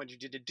realized I came what you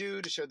did to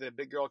do to show that a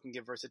big girl can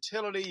give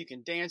versatility. You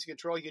can dance, you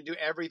control, you can do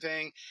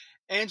everything.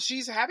 And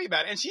she's happy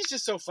about it. And she's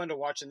just so fun to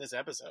watch in this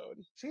episode.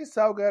 She's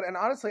so good. And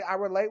honestly, I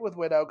relate with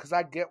Widow because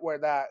I get where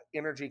that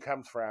energy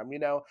comes from. You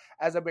know,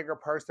 as a bigger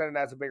person and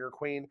as a bigger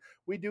queen,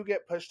 we do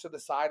get pushed to the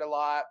side a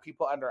lot.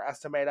 People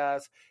underestimate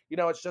us. You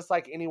know, it's just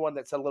like anyone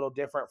that's a little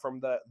different from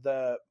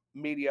the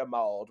media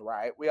mold,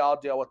 right? We all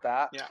deal with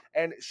that. Yeah.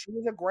 And she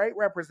was a great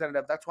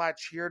representative. That's why I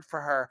cheered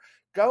for her.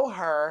 Go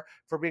her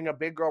for being a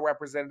big girl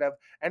representative,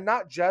 and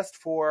not just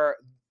for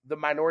the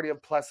minority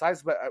of plus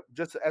size, but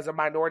just as a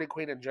minority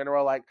queen in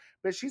general. Like,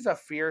 but she's a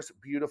fierce,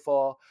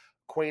 beautiful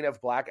queen of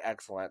Black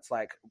excellence.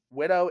 Like,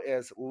 Widow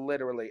is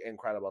literally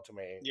incredible to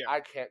me. Yeah. I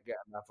can't get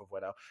enough of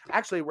Widow.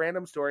 Actually,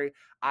 random story.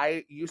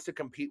 I used to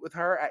compete with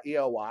her at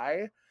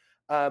EOY.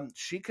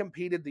 She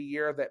competed the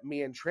year that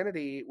me and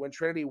Trinity, when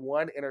Trinity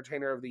won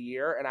Entertainer of the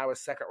Year and I was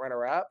second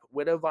runner-up,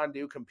 Widow Von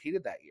Du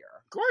competed that year.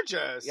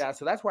 Gorgeous. Yeah,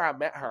 so that's where I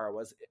met her,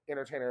 was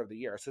Entertainer of the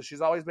Year. So she's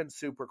always been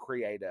super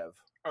creative.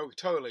 Oh,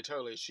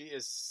 totally. She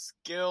is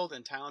skilled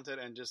and talented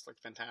and just like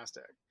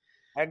fantastic.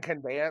 And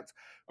can dance.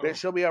 But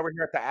she'll be over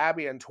here at the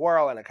Abbey and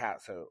twirl in a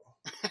catsuit.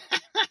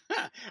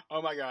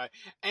 Oh my God.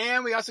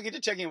 And we also get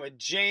to check in with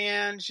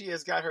Jan. She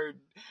has got her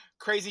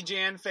crazy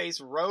Jan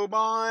face robe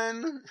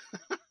on.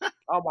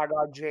 Oh my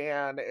God,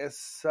 Jan is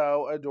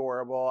so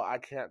adorable. I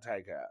can't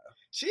take it.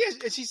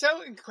 She's so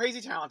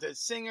crazy talented,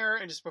 singer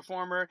and just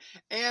performer.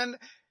 And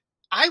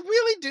I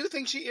really do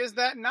think she is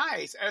that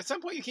nice. At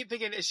some point you keep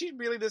thinking, is she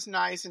really this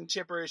nice and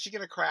chipper? Is she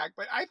gonna crack?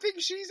 But I think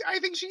she is.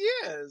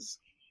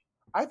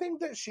 I think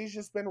that she's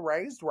just been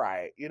raised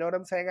right. You know what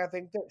I'm saying? I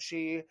think that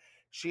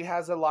she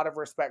has a lot of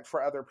respect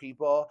for other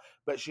people,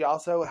 but she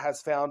also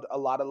has found a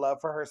lot of love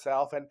for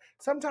herself. And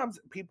sometimes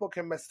people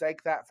can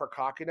mistake that for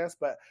cockiness,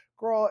 but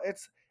girl,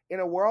 it's in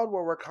a world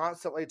where we're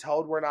constantly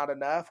told we're not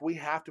enough, we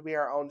have to be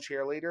our own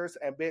cheerleaders.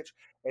 And bitch,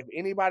 if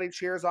anybody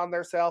cheers on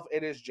theirself,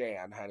 it is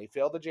Jan, honey.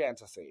 Feel the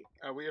Jantasy.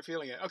 We are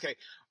feeling it. Okay.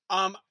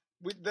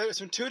 There's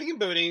some tooting and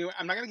booting.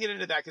 I'm not going to get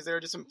into that because there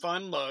are just some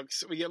fun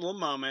looks. We get little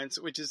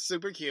moments, which is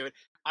super cute.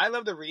 I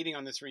love the reading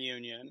on this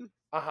reunion.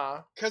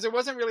 Because there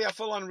wasn't really a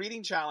full-on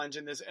reading challenge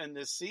in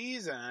this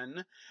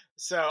season.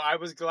 So I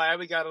was glad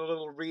we got a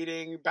little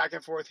reading back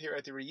and forth here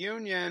at the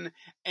reunion.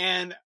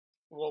 And,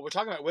 well, we're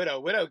talking about Widow.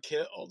 Widow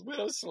killed.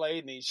 Widow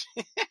slayed me.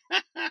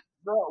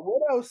 Girl,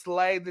 Widow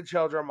slayed the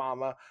children,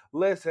 mama.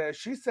 Listen,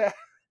 she said...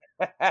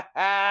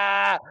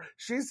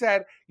 she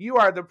said, "You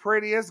are the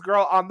prettiest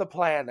girl on the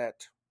planet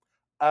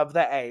of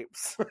the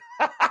apes."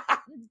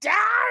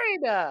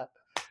 Died.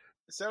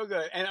 So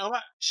good. And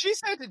she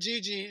said to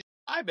Gigi,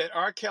 "I bet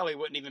R. Kelly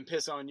wouldn't even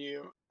piss on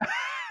you."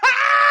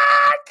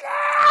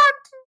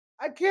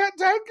 I can't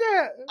take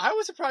it. I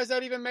was surprised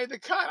that even made the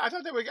cut. I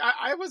thought that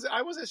I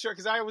wasn't sure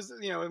because I was,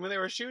 when they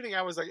were shooting,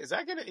 I was like, is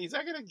that gonna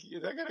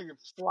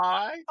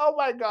fly? Oh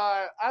my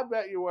God. I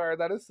bet you were.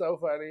 That is so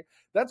funny.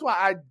 That's why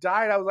I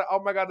died. I was like,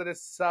 oh my God, that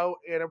is so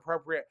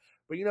inappropriate.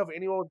 But if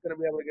anyone was going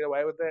to be able to get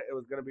away with it, it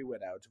was going to be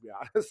Widow, to be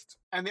honest.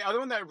 And the other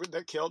one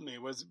that killed me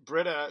was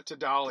Britta to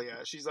Dahlia.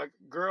 She's like,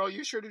 girl,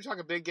 you sure do talk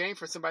a big game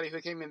for somebody who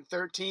came in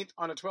 13th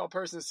on a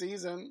 12-person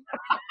season.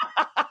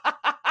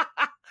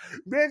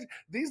 Bitch,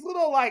 these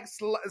little like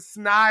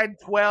snide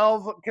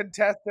 12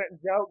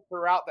 contestant jokes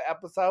throughout the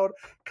episode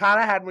kind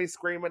of had me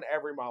screaming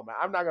every moment.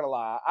 I'm not gonna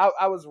lie.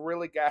 I was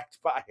really gagged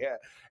by it.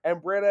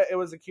 And Britta, it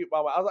was a cute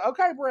moment. I was like,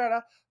 okay,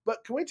 Britta,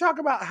 but can we talk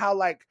about how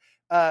like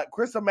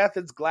Crystal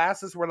Method's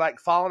glasses were like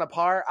falling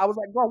apart? I was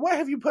like, girl, what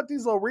have you put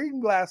these little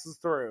reading glasses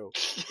through?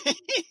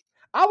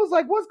 I was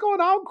like, what's going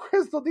on,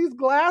 Crystal? These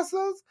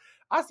glasses?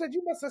 I said,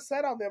 you must have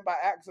sat on them by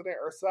accident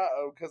or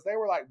something, because they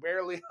were like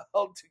barely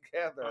held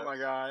together. Oh my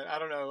God. I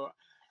don't know.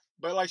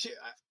 But like she,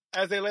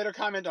 as they later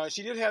comment on it,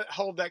 she did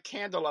hold that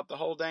candle up the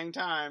whole dang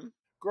time.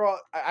 Girl,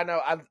 I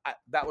know.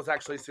 That was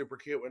actually super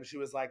cute when she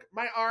was like,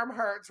 my arm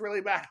hurts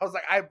really bad. I was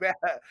like, I bet.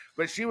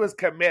 But she was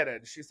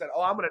committed. She said,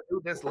 oh, I'm going to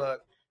do this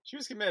look. She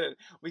was committed.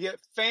 We get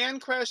fan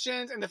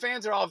questions, and the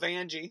fans are all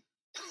Vanjie.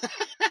 Oh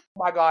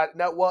my God.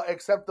 No, well,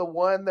 except the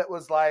one that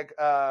was like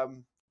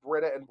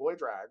Britta and boy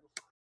drag.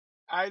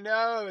 I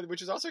know,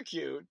 which is also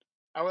cute.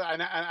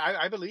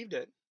 I believed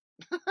it.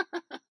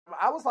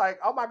 I was like,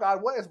 oh my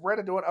God, what is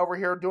Britta doing over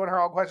here doing her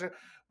own question?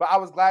 But I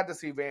was glad to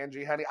see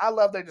Vanjie, honey. I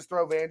love they just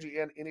throw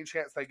Vanjie in any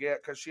chance they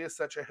get because she is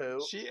such a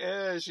hoot. She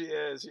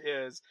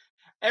is.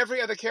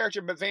 Every other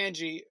character but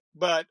Vanjie,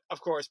 but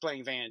of course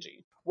playing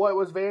Vanjie. Well, it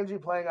was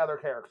Vanjie playing other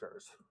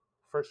characters,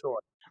 for sure.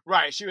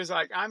 Right. She was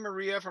like, I'm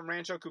Maria from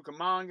Rancho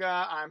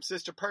Cucamonga. I'm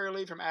Sister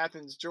Pearly from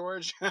Athens,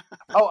 Georgia.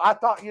 Oh, I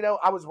thought,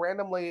 I was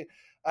randomly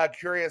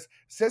curious.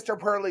 Sister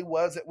Pearly,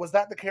 was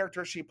that the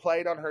character she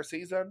played on her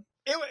season?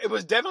 It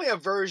was definitely a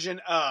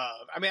version of.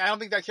 I mean, I don't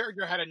think that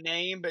character had a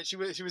name, but she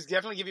was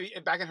definitely giving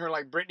it back in her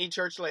like Britney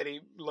Church lady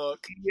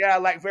look. Yeah,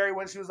 like very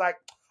when she was like,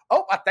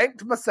 "Oh, I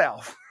thanked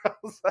myself."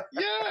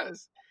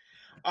 Yes.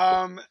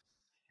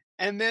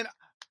 And then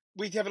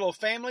we have a little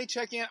family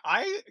check-in.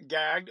 I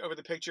gagged over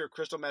the picture of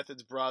Crystal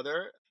Method's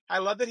brother. I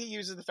love that he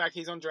uses the fact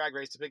he's on Drag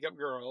Race to pick up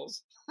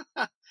girls.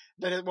 I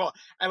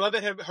love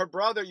that her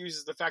brother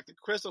uses the fact that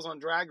Crystal's on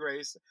Drag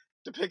Race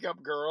to pick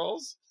up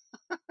girls.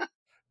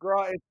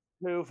 Girl, it's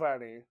too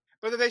funny.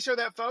 But then they show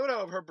that photo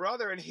of her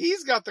brother, and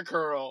he's got the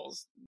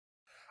curls.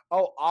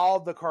 Oh, all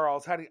the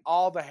curls, honey,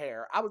 all the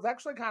hair. I was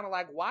actually kind of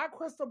like, why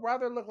Crystal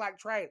brother look like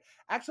Trade?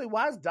 Actually,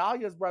 why does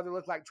Dahlia's brother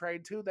look like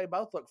Trade too? They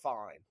both look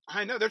fine.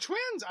 I know, they're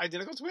twins,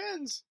 identical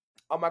twins.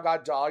 Oh my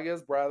God,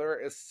 Dahlia's brother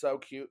is so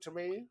cute to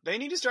me. They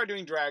need to start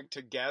doing drag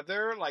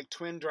together, like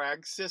twin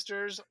drag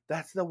sisters.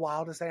 That's the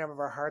wildest thing I've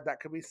ever heard.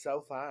 That could be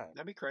so fun.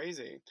 That'd be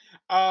crazy.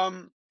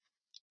 And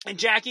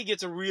Jackie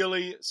gets a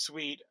really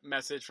sweet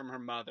message from her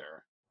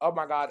mother. Oh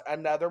my God,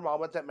 another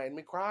moment that made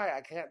me cry.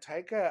 I can't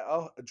take it.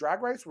 Oh,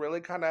 Drag Race really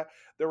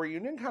the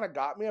reunion kind of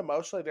got me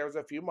emotionally. There was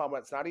a few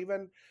moments, not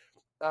even,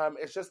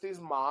 it's just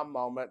these mom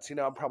moments.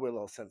 I'm probably a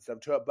little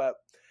sensitive to it, but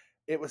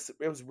it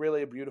was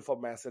really a beautiful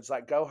message.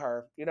 Like, go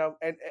her,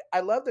 and I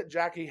love that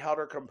Jackie held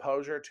her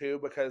composure too,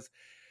 because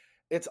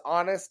it's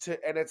honest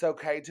and it's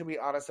okay to be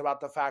honest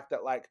about the fact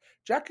that like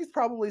Jackie's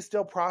probably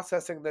still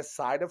processing this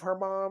side of her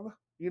mom.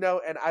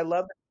 And I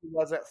love that she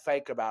wasn't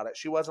fake about it.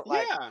 She wasn't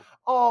like,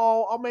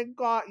 oh my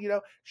God,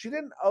 she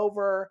didn't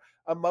over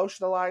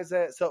emotionalize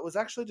it. So it was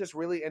actually just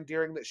really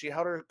endearing that she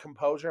held her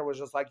composure and was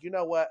just like, you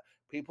know what?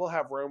 People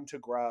have room to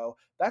grow.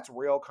 That's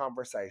real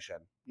conversation.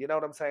 You know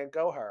what I'm saying?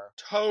 Go her.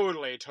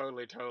 Totally.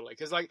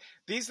 Because like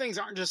these things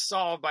aren't just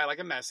solved by like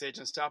a message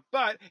and stuff,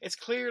 but it's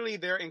clearly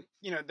they're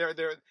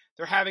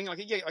having like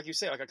you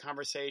say, like a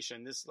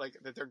conversation. This like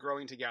that they're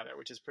growing together,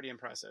 which is pretty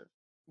impressive.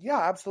 Yeah,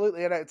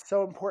 absolutely. And it's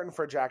so important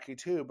for Jackie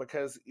too,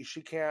 because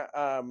she can't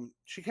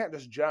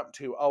just jump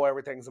to, oh,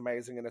 everything's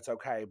amazing and it's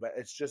okay. But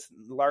it's just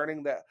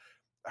learning that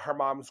her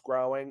mom's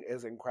growing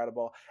is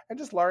incredible. And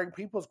just learning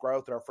people's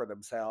growth are for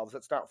themselves.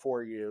 It's not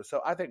for you.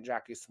 So I think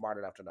Jackie's smart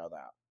enough to know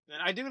that.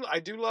 And I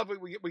do love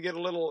it. We get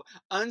a little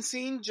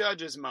unseen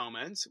judges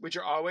moments, which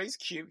are always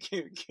cute.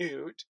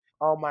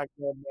 Oh my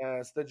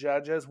goodness. The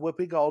judges,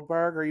 Whoopi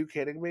Goldberg, are you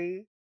kidding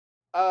me?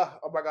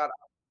 Oh my God.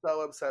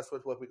 So obsessed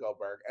with Whoopi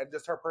Goldberg and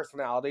just her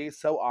personality,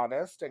 so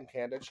honest and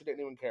candid. She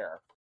didn't even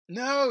care.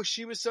 No,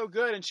 she was so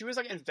good, and she was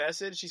like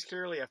invested. She's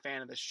clearly a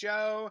fan of the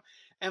show,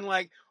 and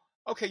like,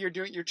 okay,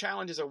 your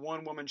challenge is a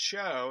one-woman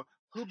show.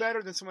 Who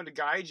better than someone to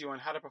guide you on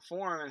how to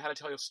perform and how to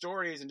tell your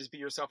stories and just be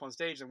yourself on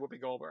stage than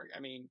Whoopi Goldberg? I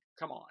mean,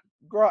 come on.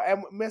 Girl,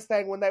 and Miss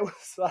Thang, when they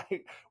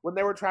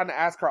were trying to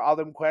ask her all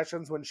them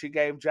questions, when she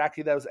gave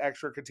Jackie those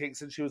extra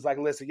critiques and she was like,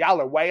 listen, y'all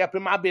are way up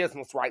in my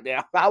business right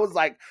now. I was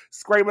like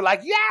screaming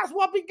like, yes,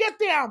 Whoopi, get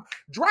them.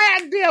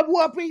 Drag them,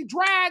 Whoopi,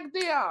 drag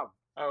them.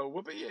 Oh,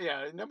 Whoopi,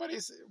 yeah,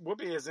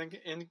 Whoopi is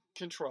in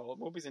control.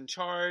 Whoopi's in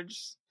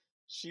charge.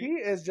 She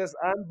is just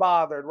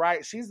unbothered,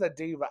 right? She's a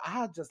diva.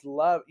 I just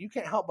love, you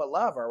can't help but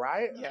love her,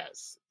 right?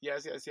 Yes.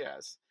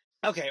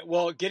 Okay,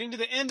 well, getting to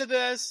the end of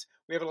this,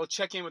 we have a little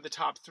check-in with the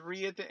top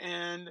 3 at the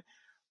end.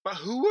 But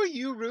who are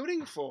you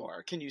rooting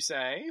for, can you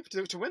say,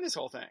 to win this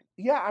whole thing?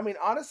 Yeah, I mean,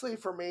 honestly,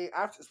 for me,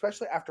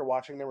 especially after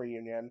watching the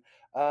reunion,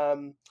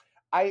 I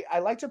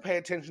like to pay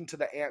attention to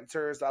the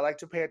answers. I like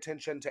to pay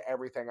attention to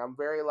everything. I'm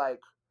very,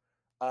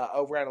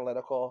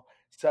 over-analytical.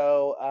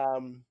 So,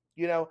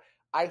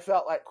 I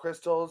felt like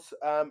Crystal's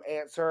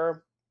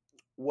answer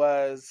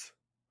was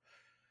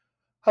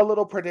a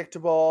little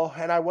predictable,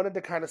 and I wanted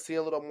to kind of see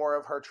a little more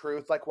of her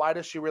truth. Like, why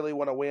does she really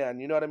want to win?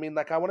 You know what I mean?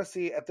 Like, I want to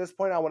see, at this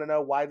point, I want to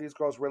know why these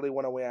girls really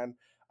want to win.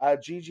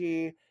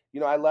 Gigi,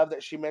 I love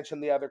that she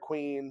mentioned the other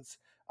queens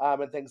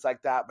and things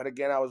like that. But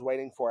again, I was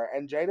waiting for it.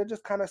 And Jada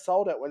just kind of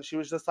sold it when she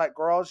was just like,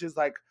 girl, she's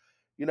like,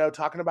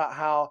 talking about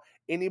how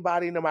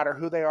anybody, no matter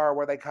who they are,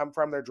 where they come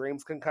from, their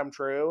dreams can come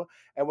true.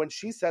 And when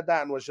she said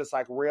that and was just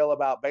like real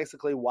about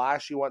basically why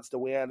she wants to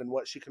win and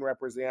what she can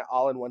represent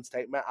all in one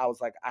statement, I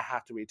was like, I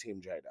have to be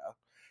Team Jada.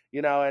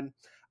 And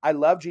I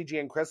love Gigi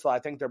and Crystal. I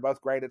think they're both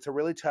great. It's a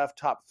really tough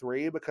top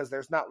three because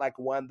there's not like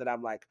one that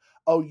I'm like,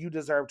 oh, you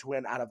deserve to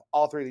win out of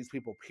all three of these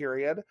people,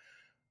 period.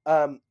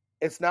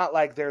 It's not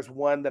like there's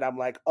one that I'm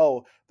like,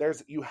 oh,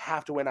 you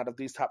have to win out of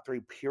these top three,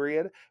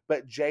 period.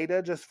 But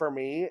Jada, just for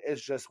me,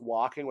 is just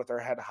walking with her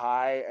head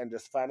high and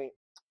just funny.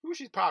 Ooh,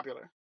 she's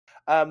popular.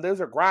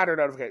 Those are grinder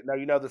notifications. No,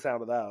 you know the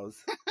sound of those.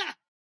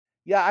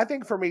 Yeah, I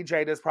think for me,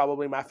 Jada's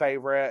probably my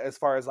favorite as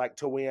far as like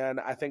to win.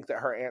 I think that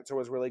her answer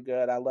was really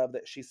good. I love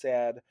that she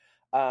said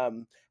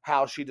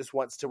how she just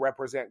wants to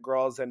represent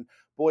girls and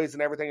boys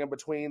and everything in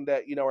between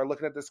that, are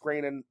looking at the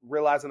screen and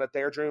realizing that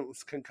their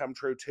dreams can come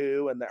true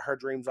too, and that her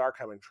dreams are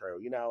coming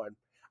true, and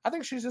I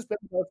think she's just been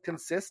the most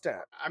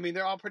consistent. I mean,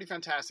 they're all pretty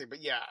fantastic,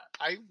 but yeah,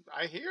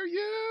 I hear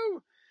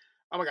you.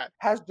 Oh my God.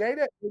 Did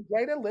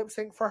Jada lip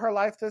sync for her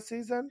life this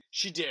season?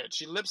 She did.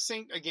 She lip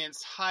synced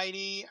against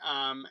Heidi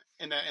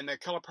in the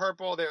Color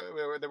Purple.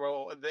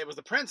 It was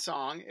the Prince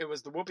song. It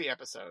was the Whoopi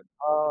episode.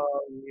 Oh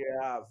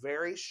yeah,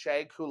 very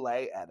Shea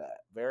Coulee edit.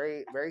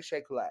 Very, very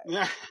Shea Coulee.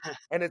 Yeah.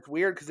 And it's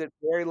weird because it's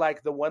very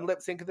like the one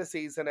lip sync of the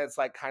season. It's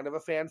like kind of a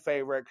fan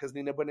favorite because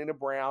Nina Bonina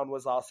Brown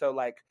was also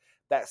like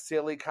that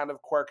silly kind of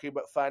quirky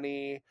but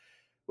funny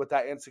with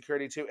that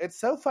insecurity too. It's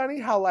so funny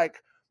how like,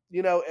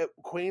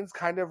 queens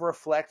kind of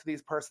reflect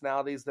these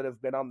personalities that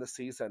have been on the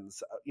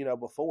seasons,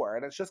 before.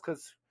 And it's just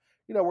because,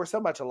 we're so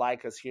much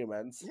alike as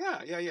humans.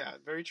 Yeah.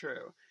 Very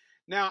true.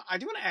 Now, I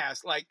do want to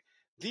ask, like,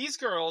 these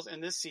girls in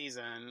this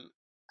season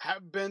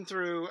have been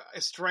through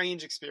a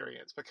strange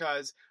experience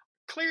because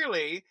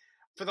clearly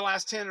for the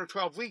last 10 or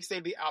 12 weeks,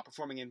 they'd be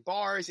outperforming in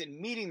bars and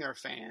meeting their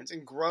fans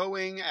and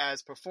growing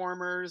as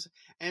performers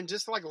and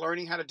just like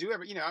learning how to do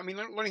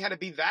learning how to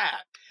be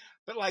that.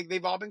 But like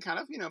they've all been kind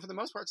of, for the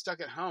most part,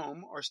 stuck at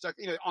home or stuck,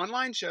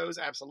 online shows,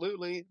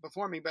 absolutely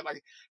performing. But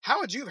like, how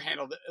would you have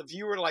handled it if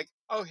you were like,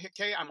 oh,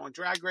 okay, I'm on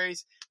Drag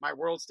Race, my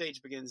world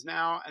stage begins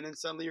now, and then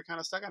suddenly you're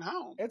kind of stuck at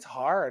home? It's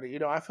hard.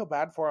 I feel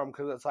bad for them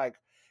because it's like,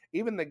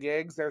 even the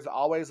gigs, there's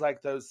always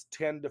like those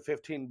 10 to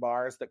 15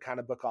 bars that kind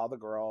of book all the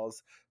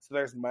girls. So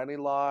there's money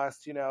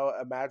lost,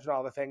 imagine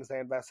all the things they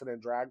invested in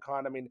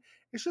DragCon. I mean,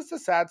 it's just a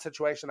sad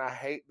situation. I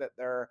hate that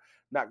they're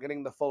not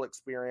getting the full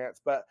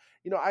experience, but,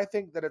 I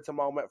think that it's a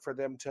moment for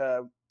them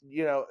to,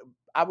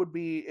 I would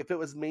be, if it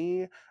was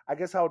me, I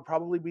guess I would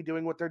probably be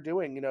doing what they're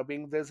doing,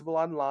 being visible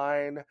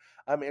online,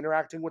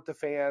 interacting with the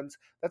fans.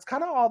 That's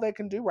kind of all they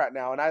can do right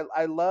now. And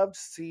I loved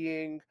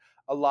seeing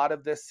a lot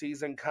of this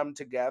season come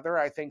together.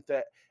 I think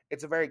that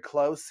it's a very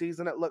close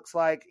season, it looks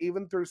like.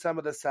 Even through some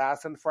of the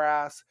sass and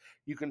frass,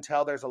 you can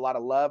tell there's a lot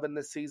of love in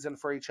this season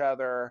for each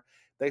other.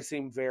 They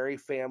seem very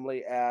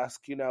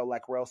family-esque,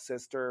 like real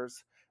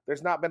sisters.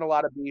 There's not been a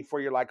lot of beef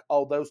where you're like,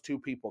 oh, those two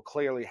people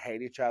clearly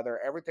hate each other.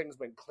 Everything's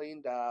been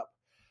cleaned up.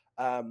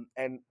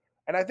 And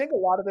I think a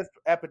lot of this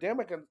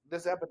epidemic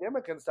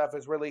and stuff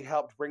has really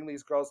helped bring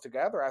these girls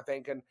together, I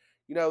think. And,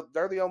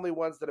 they're the only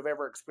ones that have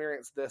ever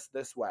experienced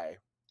this way.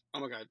 Oh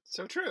my God.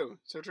 So true.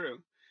 So true.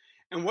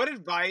 And what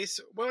advice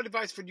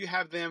would you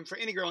have them for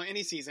any girl in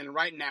any season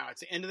right now?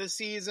 It's the end of the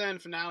season,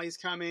 finale's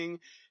coming.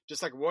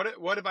 Just like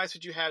what advice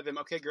would you have them?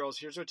 Okay, girls,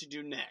 here's what you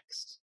do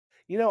next.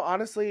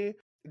 Honestly,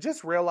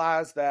 just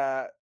realize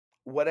that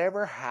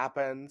whatever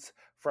happens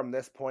from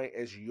this point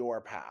is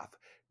your path.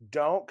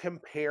 Don't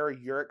compare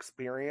your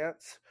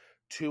experience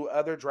to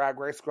other Drag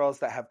Race girls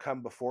that have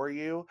come before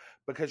you,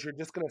 because you're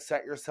just going to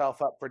set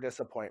yourself up for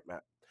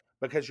disappointment.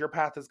 Because your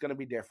path is going to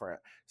be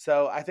different.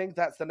 So I think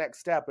that's the next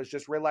step, is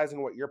just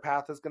realizing what your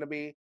path is going to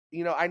be.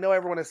 I know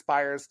everyone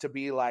aspires to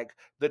be like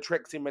the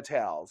Trixie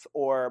Mattels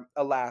or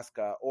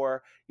Alaska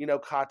or,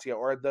 Katya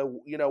or the,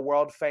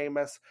 world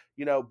famous,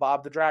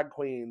 Bob the Drag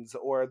Queens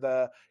or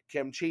the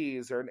Kim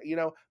Cheese or,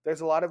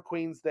 there's a lot of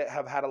queens that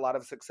have had a lot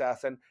of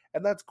success and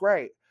that's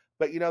great.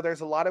 But,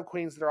 there's a lot of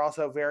queens that are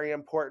also very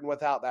important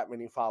without that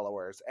many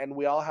followers. And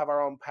we all have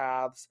our own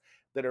paths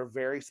that are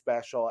very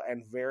special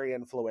and very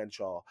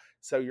influential.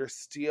 So you're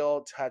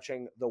still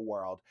touching the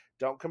world.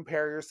 Don't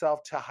compare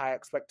yourself to high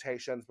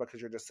expectations,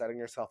 because you're just setting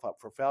yourself up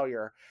for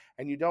failure,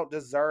 and you don't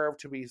deserve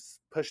to be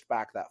pushed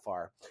back that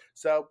far.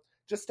 So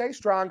just stay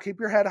strong. Keep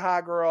your head high,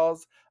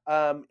 girls.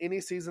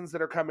 Any seasons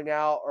that are coming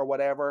out or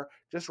whatever,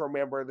 just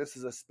remember this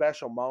is a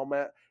special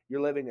moment. You're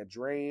living a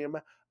dream,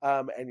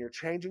 and you're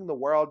changing the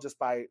world just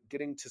by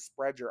getting to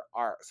spread your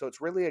art. So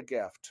it's really a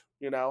gift,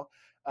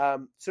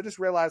 So just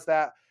realize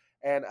that.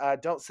 And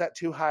don't set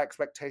too high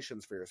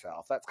expectations for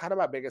yourself. That's kind of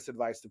my biggest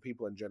advice to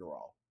people in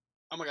general.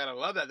 Oh my God, I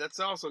love that. That's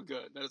also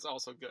good. That is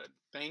also good.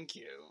 Thank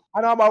you.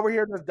 I know I'm over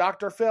here just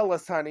Dr.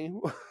 Phyllis, honey.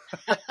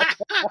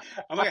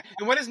 Oh my God.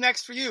 And what is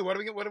next for you? What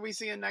are we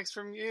seeing next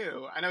from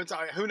you? I know it's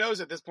who knows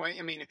at this point.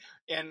 I mean,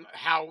 and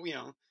how,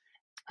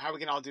 how we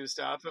can all do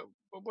stuff.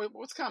 But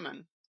what's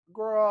coming?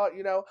 Girl,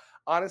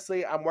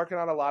 honestly, I'm working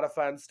on a lot of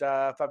fun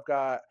stuff. I've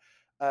got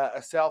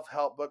a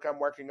self-help book I'm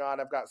working on.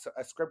 I've got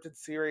a scripted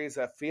series,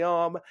 a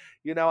film.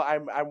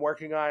 I'm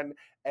working on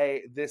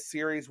this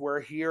series. We're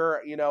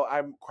here.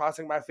 I'm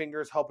crossing my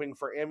fingers, hoping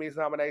for Emmys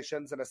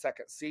nominations and a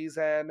second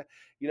season.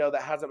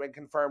 That hasn't been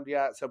confirmed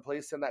yet. So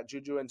please send that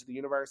juju into the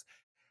universe.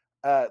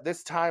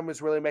 This time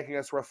is really making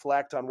us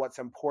reflect on what's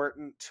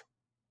important.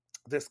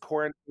 This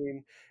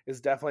quarantine is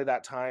definitely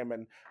that time,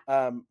 and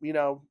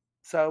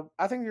so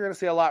I think you're going to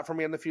see a lot from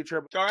me in the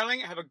future. Darling,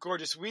 have a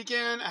gorgeous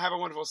weekend. Have a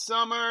wonderful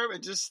summer.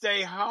 And just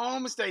stay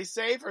home, stay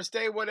safe, or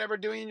stay whatever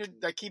doing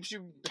that keeps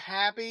you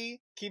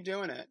happy. Keep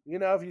doing it.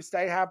 If you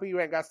stay happy,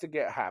 you ain't got to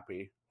get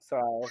happy. So.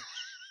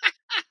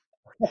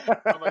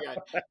 Oh my God.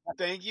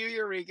 Thank you,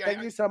 Eureka.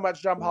 Thank you so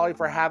much, John Polly,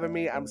 for having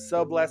me. I'm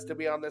so blessed to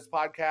be on this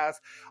podcast.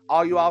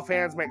 All you all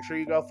fans, make sure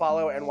you go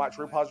follow and watch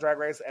RuPaul's Drag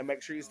Race, and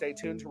make sure you stay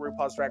tuned to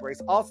RuPaul's Drag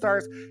Race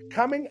All-Stars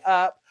coming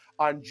up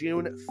on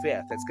June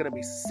 5th. It's going to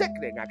be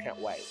sickening. I can't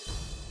wait.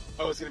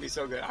 Oh, it's going to be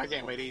so good. I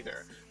can't wait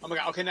either. Oh my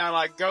God. Okay,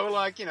 now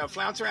go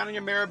flounce around in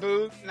your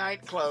Marabou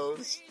night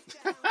clothes.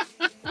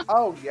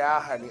 Oh, yeah,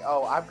 honey.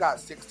 Oh, I've got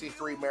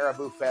 63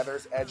 Marabou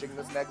feathers edging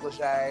this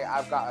negligee.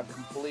 I've got a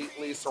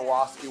completely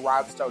Swarovski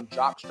rhinestone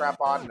jockstrap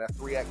on and a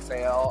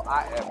 3XL.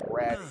 I am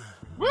ready.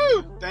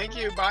 Woo! Thank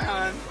you. Bye,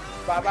 hon.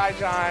 Bye-bye,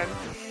 John.